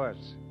better, for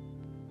worse.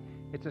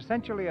 It's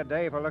essentially a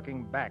day for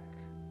looking back.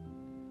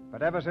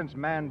 But ever since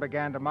man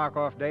began to mark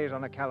off days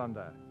on a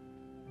calendar,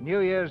 New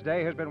Year's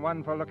Day has been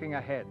one for looking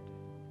ahead.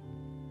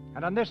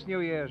 And on this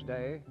New Year's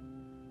Day,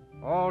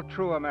 all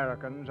true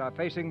Americans are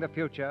facing the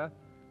future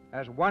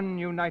as one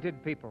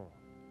united people,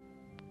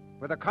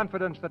 with a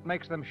confidence that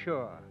makes them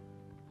sure,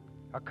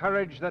 a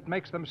courage that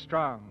makes them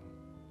strong,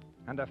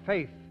 and a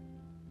faith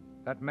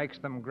that makes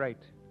them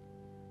great.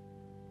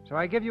 So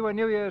I give you a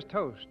New Year's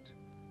toast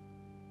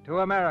to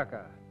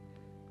America.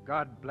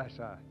 God bless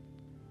her.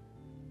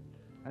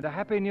 And a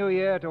happy New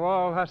Year to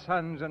all her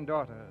sons and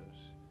daughters.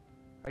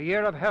 A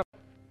year of health,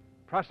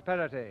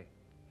 prosperity,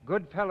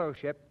 good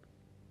fellowship,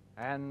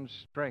 and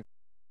strength.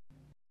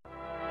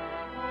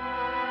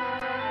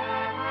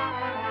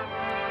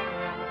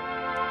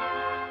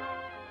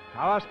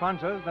 Our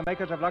sponsors, the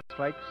makers of Lux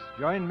Flakes,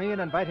 join me in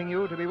inviting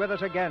you to be with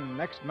us again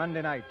next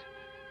Monday night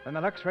when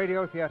the Lux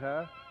Radio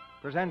Theater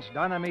presents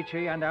Don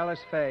Amici and Alice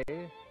Faye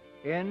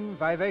in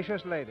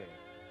Vivacious Lady.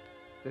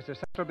 This is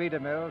Cecil B.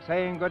 DeMille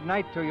saying good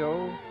night to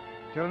you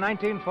till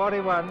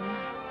 1941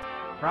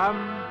 from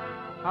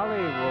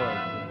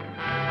Hollywood.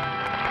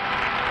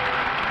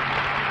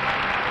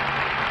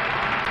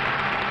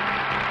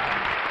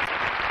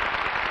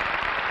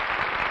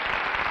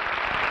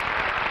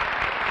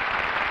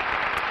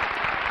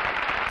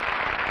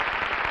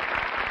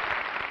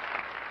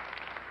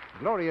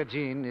 Gloria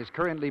Jean is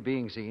currently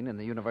being seen in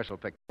the Universal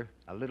picture,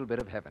 A Little Bit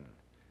of Heaven.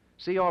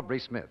 C. Aubrey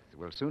Smith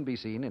will soon be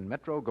seen in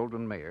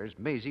Metro-Goldwyn-Mayer's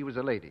Maisie Was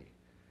a Lady.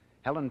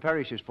 Helen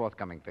Parrish's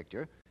forthcoming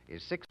picture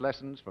is 6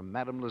 Lessons from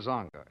Madame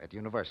Lazanga at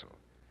Universal.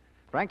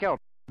 Frank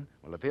Albertson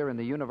will appear in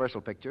the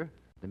Universal picture,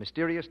 The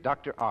Mysterious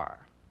Dr. R.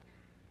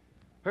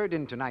 Heard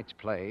in tonight's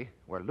play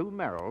were Lou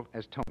Merrill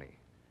as Tony,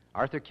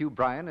 Arthur Q.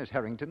 Bryan as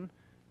Harrington,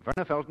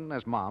 Verna Felton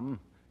as Mom,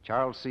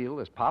 Charles Seal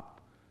as Pop,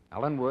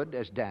 Alan Wood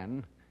as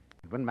Dan,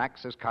 Edwin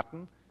Max as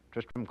Cotton,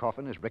 Tristram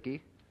Coffin as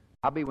Ricky,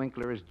 Bobby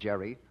Winkler as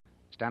Jerry,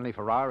 Stanley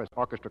Farrar as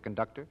orchestra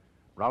conductor,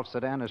 Ralph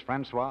Sedan as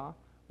Francois,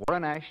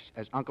 Warren Ash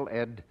as Uncle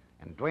Ed,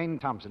 and Dwayne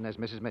Thompson as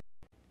Mrs. Mitchell.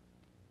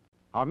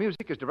 Our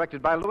music is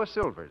directed by Louis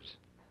Silvers,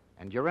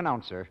 and your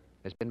announcer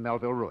has been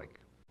Melville Ruick.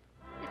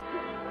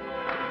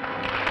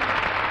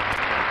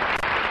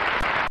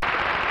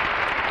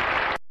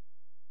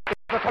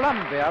 It's the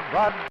Columbia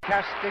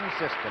Broadcasting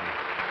System.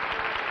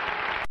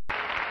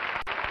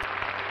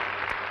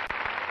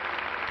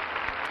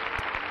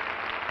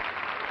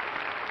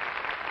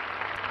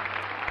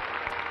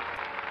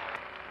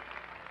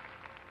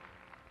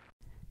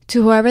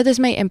 To whoever this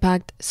may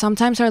impact,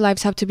 sometimes our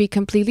lives have to be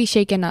completely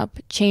shaken up,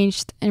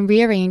 changed, and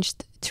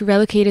rearranged to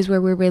relocate us where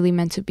we're really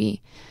meant to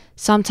be.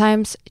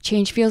 Sometimes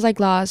change feels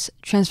like loss,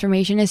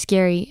 transformation is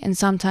scary, and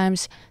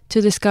sometimes, to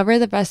discover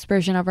the best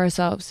version of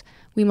ourselves,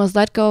 we must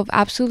let go of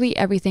absolutely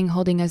everything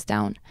holding us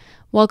down.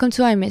 Welcome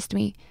to I Missed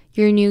Me,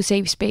 your new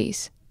safe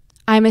space.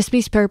 I Missed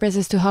Me's purpose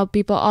is to help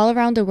people all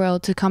around the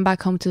world to come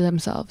back home to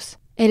themselves.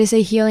 It is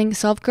a healing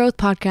self-growth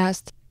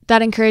podcast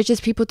that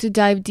encourages people to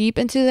dive deep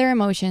into their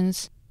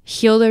emotions,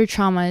 heal their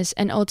traumas,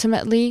 and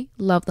ultimately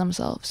love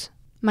themselves.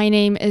 My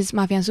name is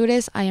Mafian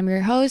Sures. I am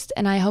your host,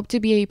 and I hope to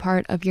be a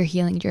part of your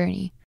healing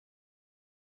journey.